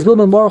 There's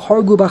Bilam Mar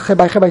Hargu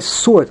by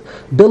sword.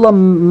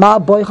 Bilam Ma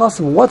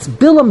Boychas. What's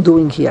Bilam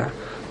doing here?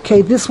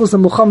 Okay, this was the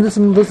Muhammad, this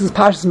is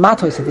Parshas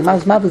Matos. They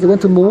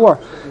went to war.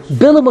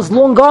 Bilam was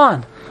long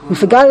gone. We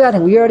forgot about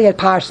him. We already had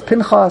Parshas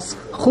Pinchas,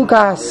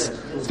 Chukas.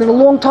 It's been a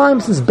long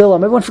time since Bilam.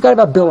 Everyone forgot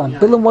about Bilam.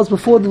 Bilam was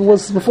before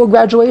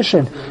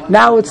graduation.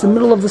 Now it's the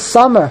middle of the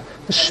summer.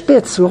 The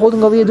Spitz, we're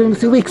holding over here during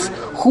 3 weeks.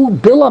 Who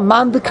Bilam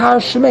Mandakar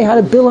Shemei? How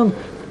did Bilam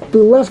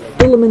left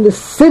Bilam in the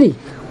city?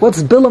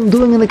 What's Bilam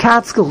doing in the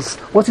Catskills?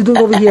 What's he doing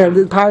over here in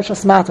the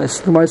Parashas Matos?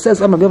 The Gemara says,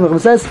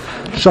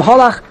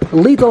 Shaholach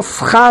Lidl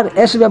Schar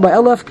Eshev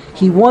Elef.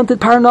 He wanted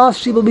Parnas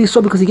Shibal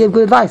B'Yisrael because he gave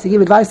good advice. He gave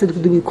advice that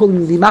we call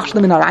him the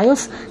Machshlim in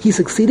Arayos. He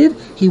succeeded.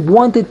 He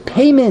wanted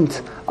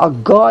payment. A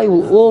guy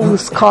will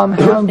always come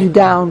hound you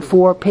down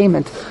for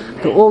payment.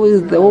 They're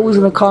always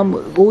going to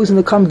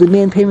come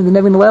demand payment. They're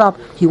never going to let up.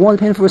 He wanted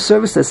payment for his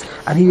services,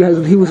 and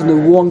he was in the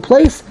wrong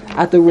place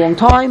at the wrong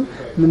time.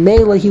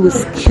 Mela, he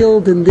was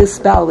killed in this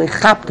battle. They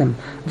chapped him.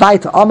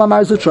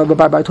 Sometimes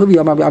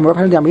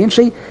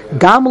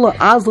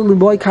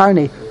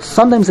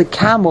a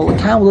camel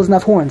doesn't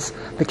have horns.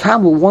 The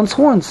camel wants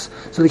horns,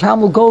 so the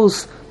camel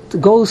goes to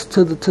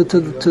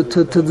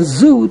the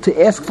zoo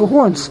to ask for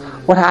horns.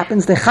 What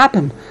happens? They chap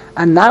him,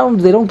 and now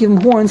they don't give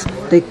him horns.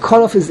 They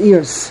cut off his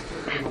ears.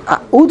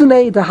 When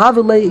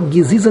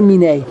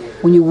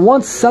you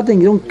want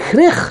something, you don't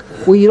krich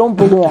where you don't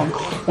belong.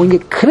 When you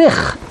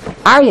krich,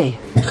 Aryeh.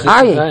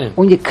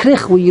 When you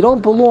krich where you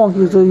don't belong,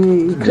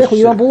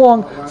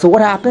 so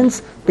what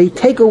happens? They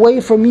take away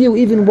from you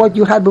even what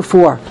you had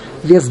before.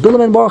 Yes,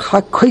 Bilam and Baruch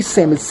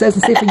HaKoisem. It says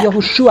in Sefer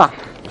Yehoshua.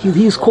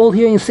 He is called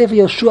here in Sefer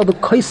Yehoshua the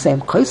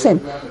Koisem. Koisem.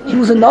 He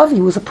was a Navi.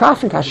 He was a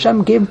prophet.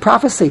 Hashem gave him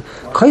prophecy.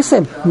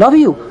 Koisem.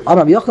 Naviu.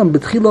 Amram Yochanan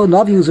B'tchilo.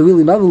 Navi was a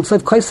really Navi. It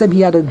said Koisem. He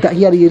had a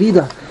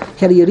Yerida. He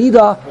had a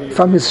Yerida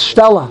from his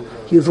Stella.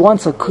 He was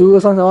once a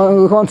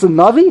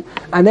Navi,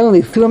 and then when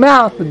they threw him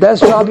out, the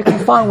best job he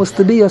could find was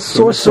to be a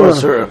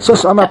sorcerer.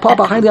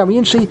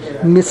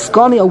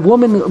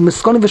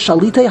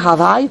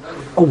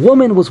 A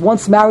woman was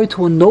once married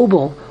to a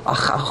noble, a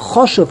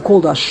choshev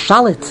called a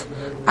shalit,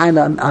 and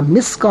a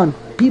miskan,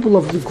 people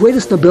of the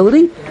greatest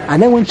nobility.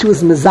 And then when she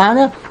was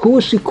mezana, who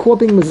was she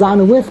coping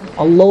mezana with?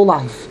 A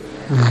lowlife.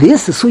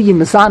 This is who you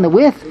mezana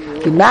with.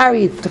 You're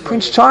married to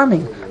Prince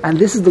Charming, and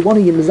this is the one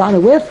who you're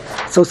mezana with.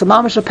 So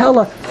Samama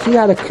Shapella, he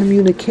had a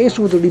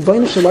communication with the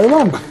Ribono Shel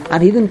Olam,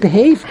 and he didn't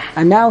behave,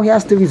 and now he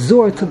has to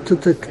resort to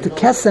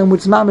Kesem,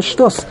 which is Mama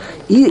Shtus.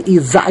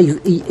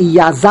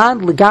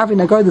 Yazan Legavi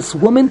Nagar, this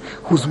woman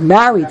who's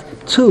married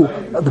to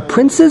the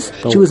princess,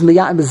 she was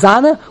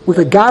mezana with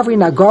a Gavri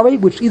Nagari,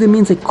 which either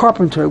means a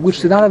carpenter, which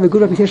did not have a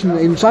good reputation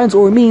in science,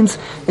 or it means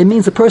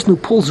a person who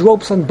pulls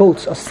ropes on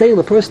boats, a sailor,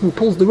 a person who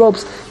pulls the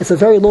ropes. It's a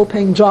very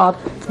low-paying job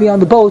to be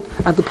on the boat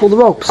and to pull the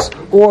ropes,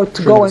 or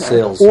to go and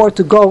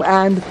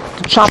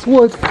to chop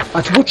wood,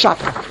 a wood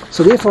chopper.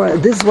 So therefore,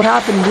 this is what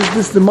happened.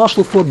 This is the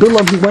mashal for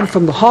Bilam. He went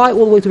from the high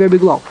all the way to very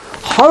big low.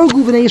 The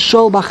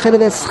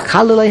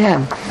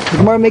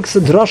Gemara makes a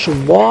drasha.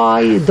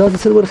 Why does it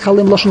say the word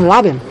chalim lashon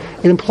rabin?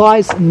 It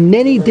implies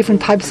many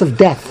different types of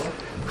death.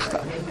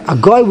 A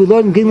guy, we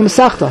learn in Gimel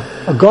Masechta,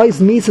 a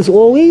guy's meat is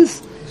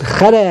always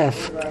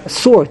cheref, a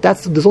sword.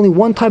 There's only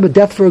one type of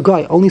death for a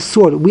guy, only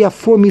sword. We have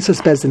 4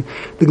 mitzvahs bezin.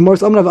 The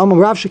Gemara's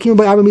Rav Shekim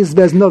by Arba mitzvahs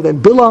bezin. No, then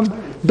Bilam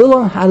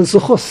had a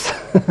zuchus.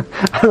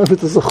 I don't know if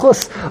it's a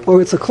zuchus or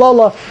it's a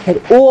klala.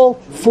 Had all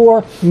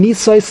 4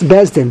 mitzvahs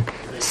bezin.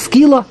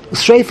 Skila,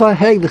 Shreifa,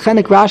 Hey, the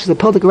Chenek Rashi, the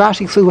Peltic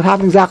Rashi, so what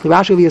happened exactly.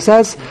 Rashi over here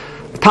says,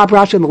 the top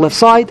Rashi on the left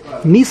side,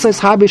 Misais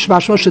Habish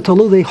Mashmosh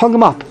Tolu, they hung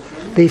him up.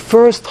 They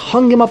first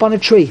hung him up on a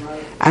tree.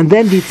 And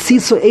then the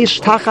Tzitzu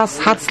Eish Tachas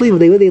Hatzliva,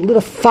 they lit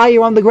a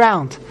fire on the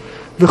ground.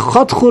 The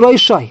Chotchu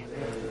Roishai,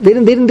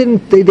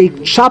 they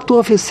chopped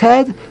off his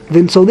head,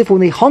 then so therefore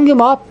when they hung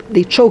him up,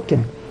 they choked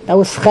him. That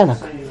was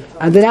Chenek.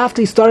 And then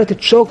after he started to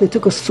choke, they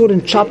took a sword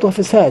and chopped off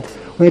his head.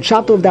 When they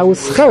chopped off, that was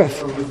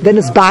cheref. Then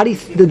his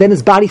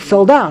body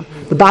fell down.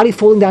 The body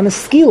falling down is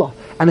skila,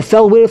 and it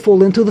fell where it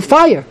fell into the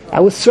fire.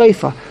 That was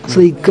shreifa.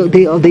 So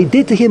they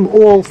did to him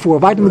all 4.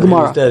 Right in the Gemara.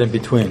 He was dead in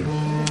between.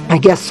 I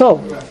guess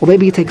so. Or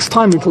maybe it takes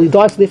time until he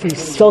died. So therefore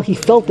he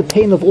felt the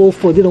pain of all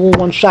 4. Did it all in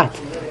one shot.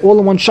 All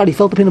in one shot, he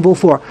felt the pain of all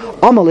 4.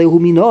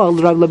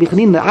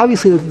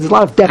 Obviously, there's a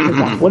lot of depth in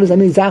that. What does that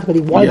mean exactly? That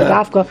he wanted the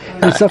Dafka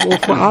and he suffered all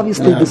 4.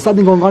 Obviously, there's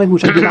something going on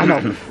which I do not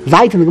know.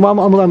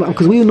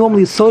 Because we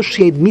normally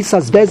associate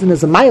Misas Bezin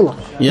as a Maila.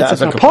 Yeah,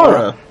 it's a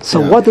kapara.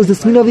 So what does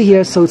this mean over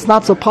here? So it's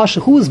not so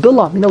pasha. Who is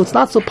Bilam? It's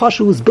not so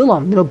pasha who is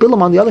Bilam.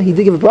 Bilam on the other, he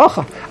did give a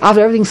bracha.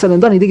 After everything's said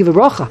and done, he did give a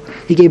bracha.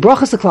 He gave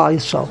brachas to Klal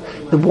Yisrael.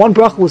 The one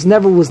bracha was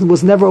never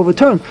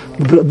overturned.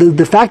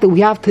 The fact that we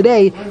have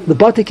today, the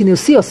Batik in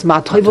Yosios,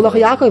 Ma'atoy V'lach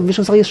Yaakov,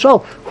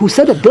 who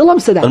said that? Bilam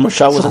said that. And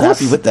Moshe wasn't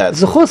happy with that.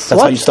 That's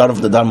how you start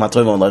off the Dar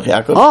Ma'atoy V'lach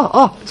Yaakov.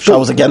 Moshe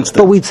was against it.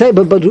 But we'd say,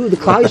 but the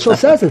Klal Yisrael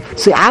says it.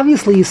 So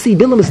obviously, you see,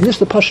 Bilam is nish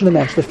the pasha the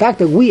mensch. The fact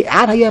that we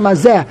at Hayom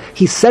Hazeh,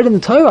 he said in the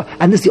Torah,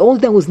 and this the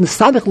only thing was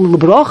Nesabich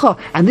l'bracha,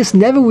 and this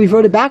never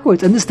reverted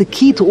backwards, and this is the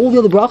key to all the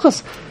other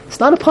brachas. It's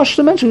not a pashut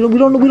dimension. We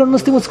don't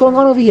understand what's going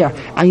on over here.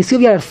 And you see,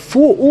 we had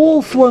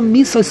all four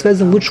misas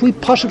bezin, which we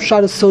pashut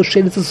shad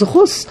associated to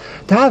zechus.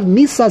 To have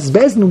misas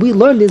bezin, we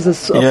learned is a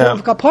form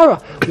of kapara.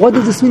 What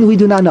does this mean? We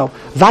do not know.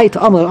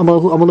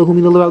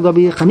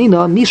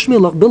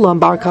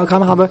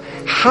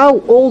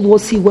 How old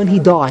was he when he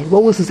died?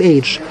 What was his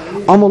age?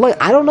 I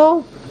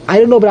don't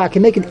know, but I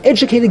can make an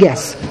educated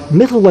guess.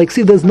 Mithl, like,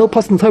 see, there's no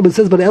pasuk in the Torah, but it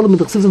says, but the element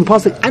that says in the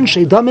pasuk,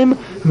 anshe damim,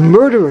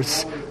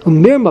 murderers,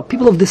 umirma,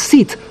 people of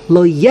deceit,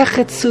 lo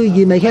yechetzu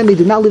yimehem, they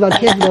do not live out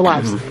half of their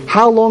lives.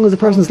 How long is a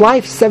person's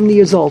life? 70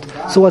 years old.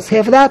 So what's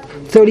half of that?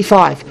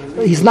 35.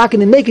 He's not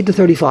going to make it to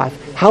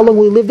 35. How long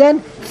will he live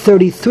then?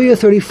 33 or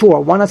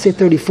 34. Why not say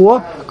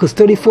 34? Because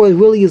 34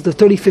 really is the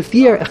 35th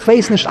year. I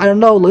don't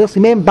know. I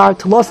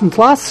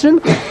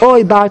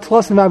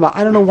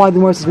don't know why the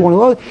Gemara says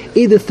one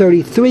either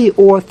 33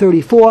 or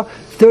 34.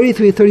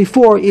 33 or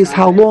 34 is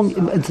how long.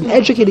 It's an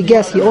educated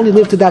guess. He only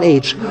lived to that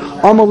age.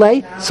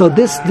 Amalei. So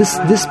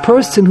this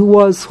person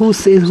who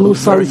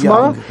started the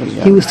Gemara,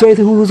 he was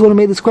 33. Who's going to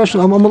make this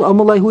question?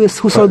 Amalei.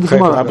 Who started the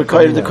Gemara?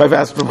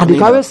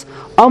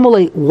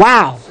 Amalei.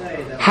 Wow.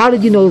 How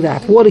did you know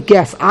that? What a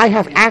guess. I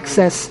have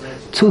access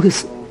to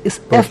his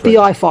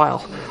FBI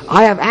file.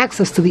 I have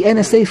access to the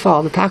NSA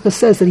file. The Taka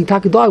says that he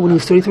died when he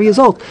was 33 years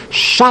old.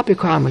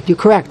 Shapik, you're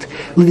correct.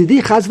 I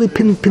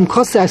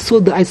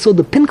saw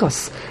the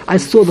Pinkas. I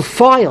saw the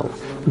file.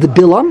 The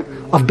Bilam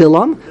of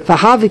Bilam.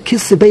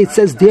 It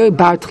says there,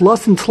 Bar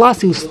Tlasin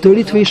Tlas, he was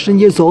 33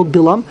 years old.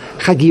 Bilam.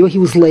 Chagira, he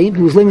was lame.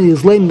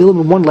 Bilam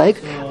with one leg.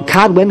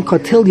 Kad when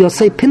Katil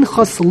Yosei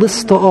Pinchas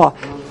Listoah.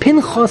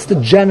 Pinchas the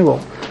general.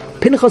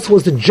 Pinchas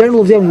was the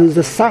general of the army. He was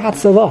the Sahat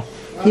Savah.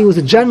 He was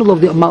the general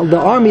of the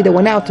army that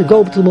went out to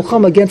go to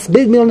Muhammad against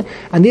Bidmiln,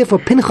 and therefore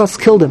Pinchas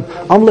killed him.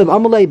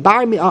 Amalei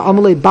bar.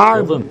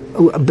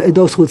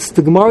 Those who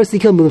the Gemara say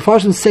killed him. The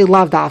Farshim say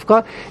lav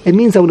dafka. It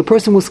means that when a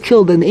person was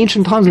killed in the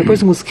ancient times, when a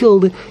person was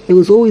killed, it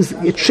was always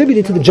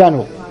attributed to the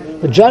general.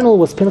 The general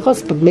was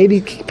Pinchas, but maybe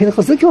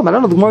Pinchas did kill him. I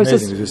don't know. The Gemara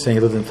says he was saying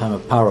he lived in a time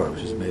of power,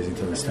 which is amazing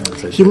to understand.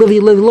 He lived.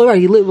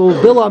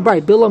 Bilam,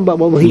 right? Bilam, but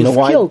when he was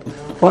killed.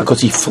 What?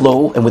 Because he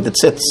flew and with the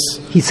tzitz.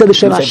 He said the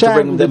Shem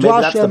Hashem.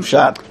 That's the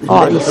shot.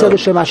 He said the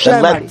Shem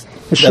Hashem. Right.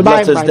 The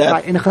Shemayim,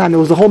 right. In Chanan, there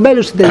was a whole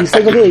medrash that he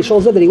said. Okay, he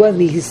shows up that he went.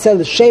 He said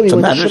the Shem. He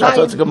went to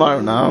Shemayim. It's a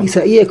Gemara now. He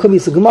said, yeah, it could be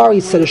it's a Gemara. He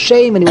said the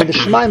Shem, and he went to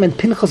Shemayim, and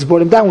Pinchas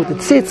brought him down with the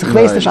tzitz.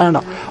 I don't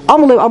know.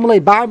 Amalei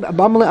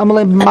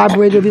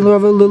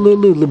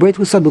liberate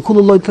with son.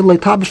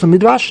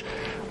 Midrash.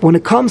 When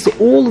it comes to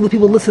all of the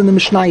people listening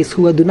to Mishnayos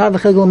who do not have a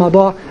chegel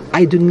mabah,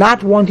 I do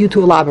not want you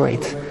to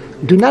elaborate.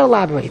 Do not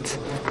elaborate.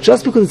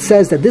 Just because it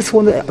says that this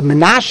one,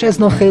 Menashe has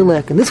no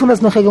chelek, and this one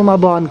has no chegel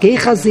mabah, and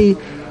Geichazi,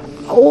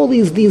 all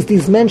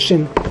these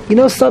mention. You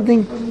know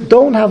something?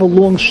 Don't have a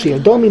long shir.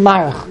 Don't be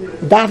marach.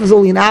 Daf is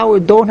only an hour.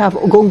 Don't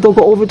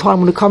go overtime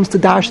when it comes to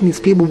dashing these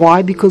people.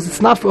 Why? Because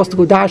it's not for us to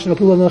go dashing the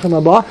people of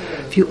chegel mabah.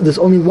 There's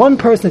only one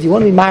person. If you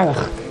want to be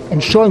marach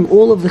and showing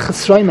all of the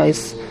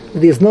chesroinais,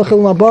 there's no chegel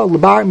mabah.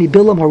 Lebar mi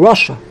bilam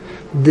harasha.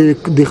 The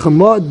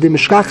chamod, the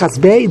mishkach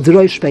hasbei,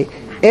 droish bei.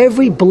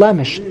 Every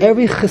blemish,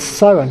 every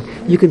chesaron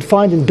you can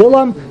find in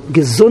Bilam,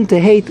 gezun to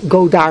hate,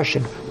 go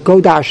darshan.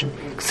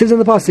 It says in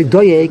the pasuk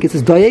doyeg. It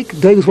says doyeg.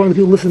 Doyeg is one of the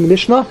people listening to the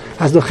Mishnah.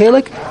 As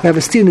dochelik, you have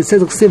a student that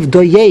says ksiv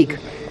doyeg.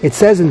 It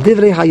says in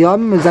Divrei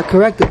Hayam, is that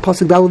correct? The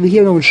pasuk that over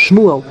here, in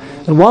Shmuel.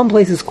 In one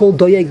place it's called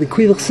doyeg, the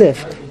kriv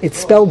ksiv. It's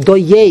spelled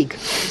doyeg.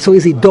 So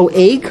is he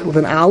doeg with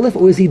an aleph,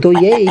 or is he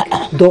doyeg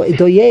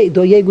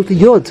with a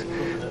yud?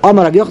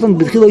 Amar Rav Yochanan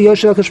b'tchila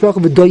Yosher HaKadosh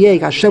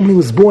v'doyeg. Hashem, when he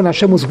was born,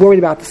 Hashem was worried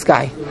about this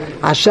guy.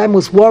 Hashem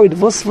was worried.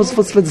 What's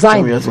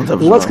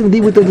Zayin? What's going to be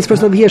with this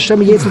person over here?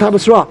 Hashem Yetz and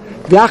Tabas Ra.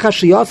 V'achar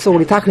sheyatsa,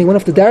 when he went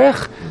off the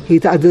derech, he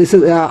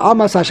said,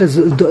 Amar Hashem says,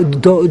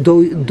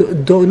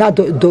 not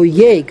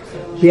doyeg.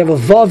 We have a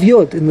vav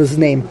yud in his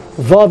name.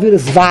 Vav yud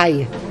is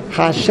vay.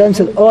 Hashem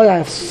said, I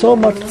have so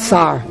much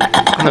tsar.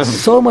 I have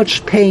so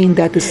much pain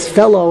that this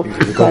fellow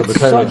had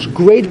such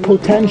great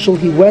potential,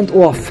 he went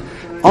off.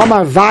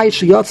 Amar Vay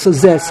Sheyatsa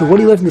Zeh. So what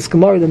do you learn from this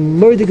Gemara? The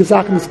murder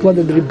Gezach in this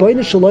Gemara, the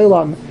Rebbeinu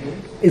Shalom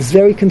is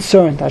very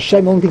concerned.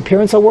 Hashem, the only thing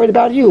parents are worried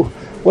about you.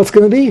 What's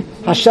going to be?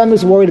 Hashem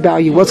is worried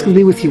about you. What's going to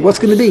be with you? What's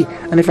going to be?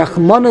 And if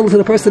Rachmana,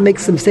 the person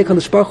makes a mistake on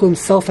the Shbaruch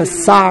himself as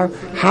Sar,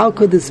 how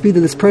could this be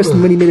that this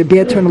person, when he made a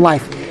bad turn in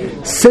life?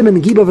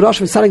 Simon Gibar V'Rosh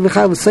V'Sadik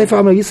V'Chai V'Sefer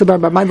Amar Yisabar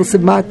B'Mindel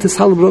Sidmat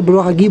Tishal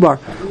B'Roach HaGibar.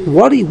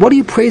 What are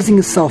you praising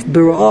yourself?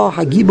 B'Roach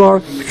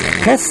HaGibar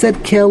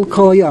Chesed Kel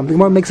Kol Hayam. The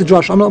Gemara makes a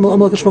drush.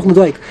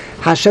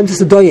 Hashem says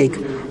to Doyeg,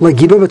 like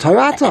Gibar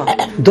V'Torata.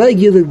 Doyeg,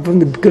 you're the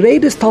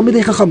greatest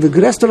Talmidei Chacham, the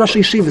greatest Rosh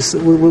Yeshivas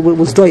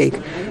was Doyeg.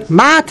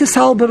 Ma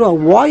Tishal B'Roach.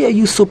 Why are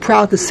you so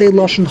proud to say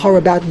Lashon Hara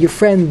about your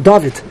friend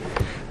David?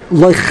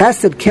 Like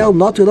Chesed Kel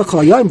not to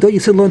don't you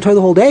sit and learn Torah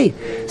the whole day?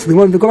 So the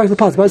Gemara, go back to the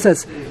past. The Bible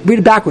says, read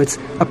it backwards.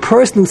 A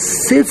person who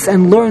sits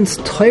and learns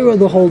Torah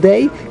the whole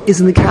day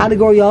is in the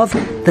category of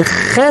the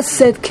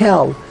Chesed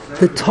Kel.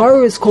 The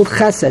Torah is called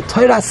Chesed.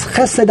 Torah's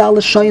Chesed al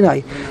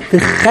Shainai. The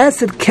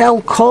Chesed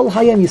kel kol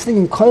hayom. You're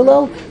singing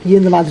koilel. You're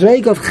in the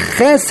madreg of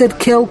Chesed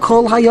kel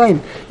kol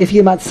hayom. If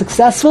you're not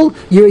successful,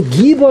 you're a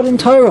gibor in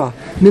Torah.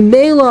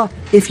 Memela,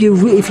 if you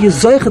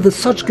zoiche the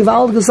such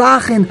gewaltige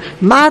Sachen,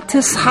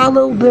 matis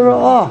halal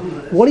bira'ah.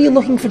 What are you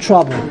looking for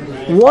trouble?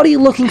 What are you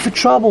looking for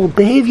trouble?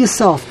 Behave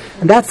yourself.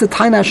 And that's the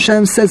time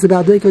Hashem says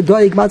about Rosh,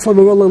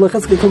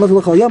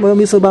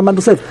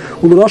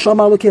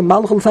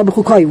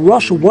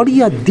 what do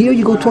you dare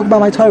you go talk about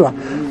my Torah?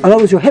 In other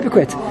words, you're a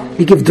hypocrite.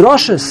 You give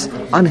drashas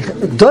on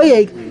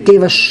Doeg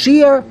gave a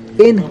shir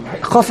in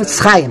Chafetz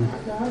Chaim.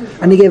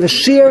 And he gave a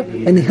shir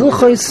in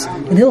Hilchos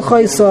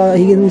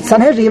in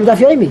Sanhedrin, he gave Daf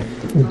Yomi.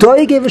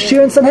 Doeg gave a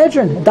shir in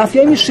Sanhedrin, Daf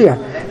Yomi shir.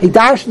 He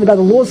darshan about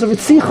the laws of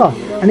Ritzicha,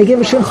 and he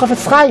gave a shir in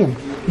Chafetz Chaim.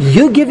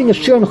 You're giving a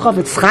shir in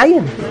Chafetz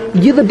Chaim?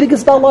 You're the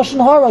biggest Baal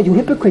Lashon Hara, you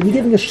hypocrite. You're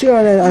giving a shir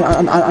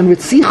on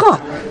Ritzicha?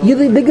 You're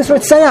the biggest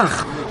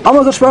Ritzeach. When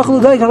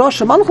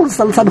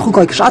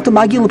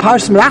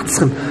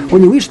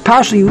you reach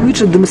Parsha, you reach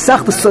the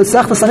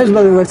Masechta Sanhedrin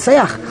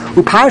Ritzeach.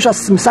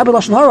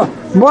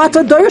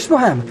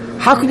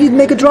 How can you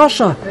make a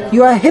drasha?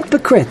 You are a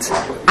hypocrite.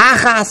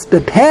 Achas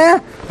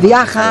bepeh,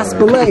 v'achas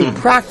belei.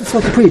 Practice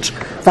what to preach.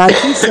 I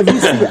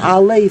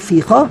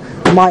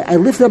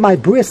lifted up my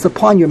breast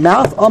upon your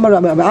mouth. What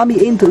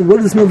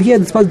does this mean here?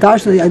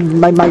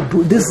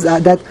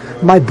 That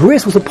my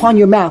breast was upon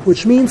your mouth,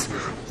 which means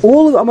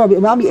all of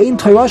it was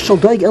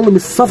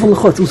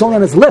only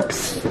on his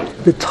lips.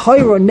 The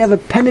Torah never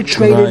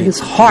penetrated his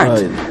heart.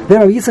 Then the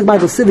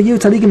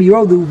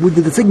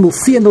will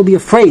see and they'll be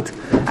afraid.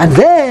 And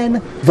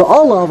then the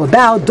Allah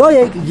about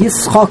Doeg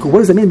Yitzchak. What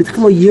does that mean?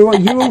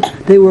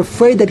 They were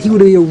afraid that he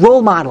would be a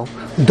role model.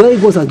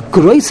 Doeg was a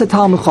great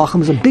Talmid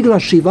Chacham, was a big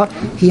Rashiva.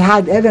 He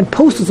had everyone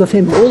posters of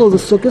him all over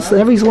the sukkahs.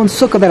 Every one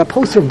sukkah had a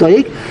poster of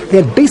Doeg.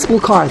 They had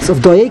baseball cards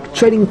of Doeg,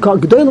 trading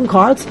Gedolim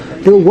cards.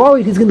 They were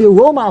worried he's going to be a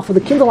role model for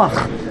the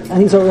Kinderlach.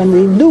 And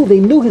they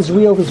knew his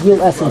real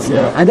essence.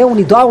 And then when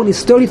he died, when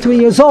he's 33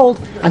 years old,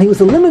 and he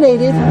was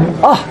eliminated,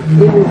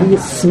 they will be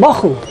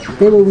smachel.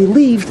 They were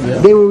relieved.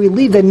 They were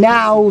relieved that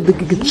now the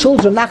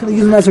children are not going to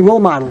use him as a role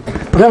model.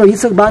 Remember, he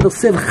said about that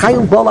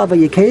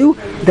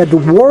the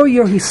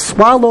warrior he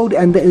swallowed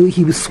and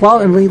he was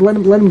swallowed and let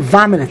him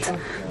vomit it.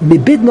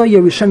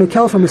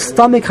 From his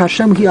stomach,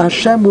 Hashem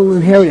will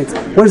inherit it.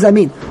 What does that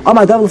mean?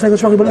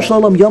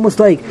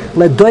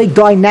 Let Doeg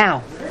die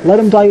now. Let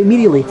him die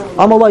immediately. He's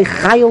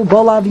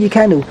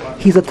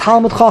a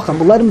Talmid Chacham.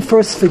 Let him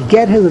first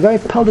forget his very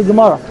pelted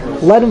Gemara.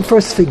 Let him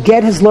first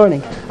forget his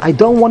learning. I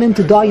don't want him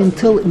to die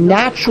until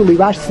naturally,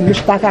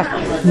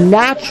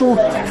 natural,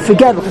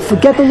 forget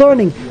the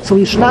learning. So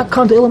he should not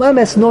come to Ilam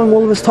Emes knowing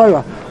all of his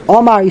Torah.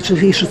 Omar, he should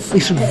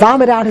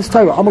vomit out his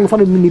Torah.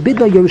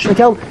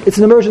 It's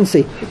an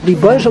emergency. The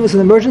Baruch is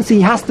an emergency.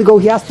 He has to go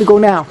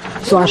now.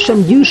 So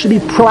Hashem, you should be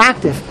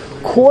proactive.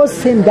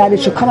 Cause him that it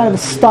should come out of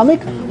his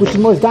stomach, which is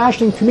more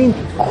dashing to mean,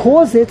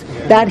 cause it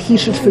that he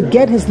should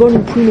forget his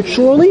learning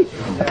prematurely,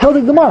 a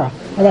Peltic Gemara,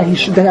 and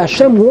that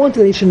Hashem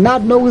wanted that he should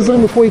not know his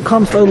learning before he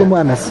comes to Olam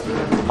Emes.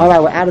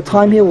 Alright, we're out of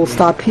time here, we'll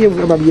stop here with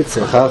Rabbi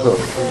Yitzchak.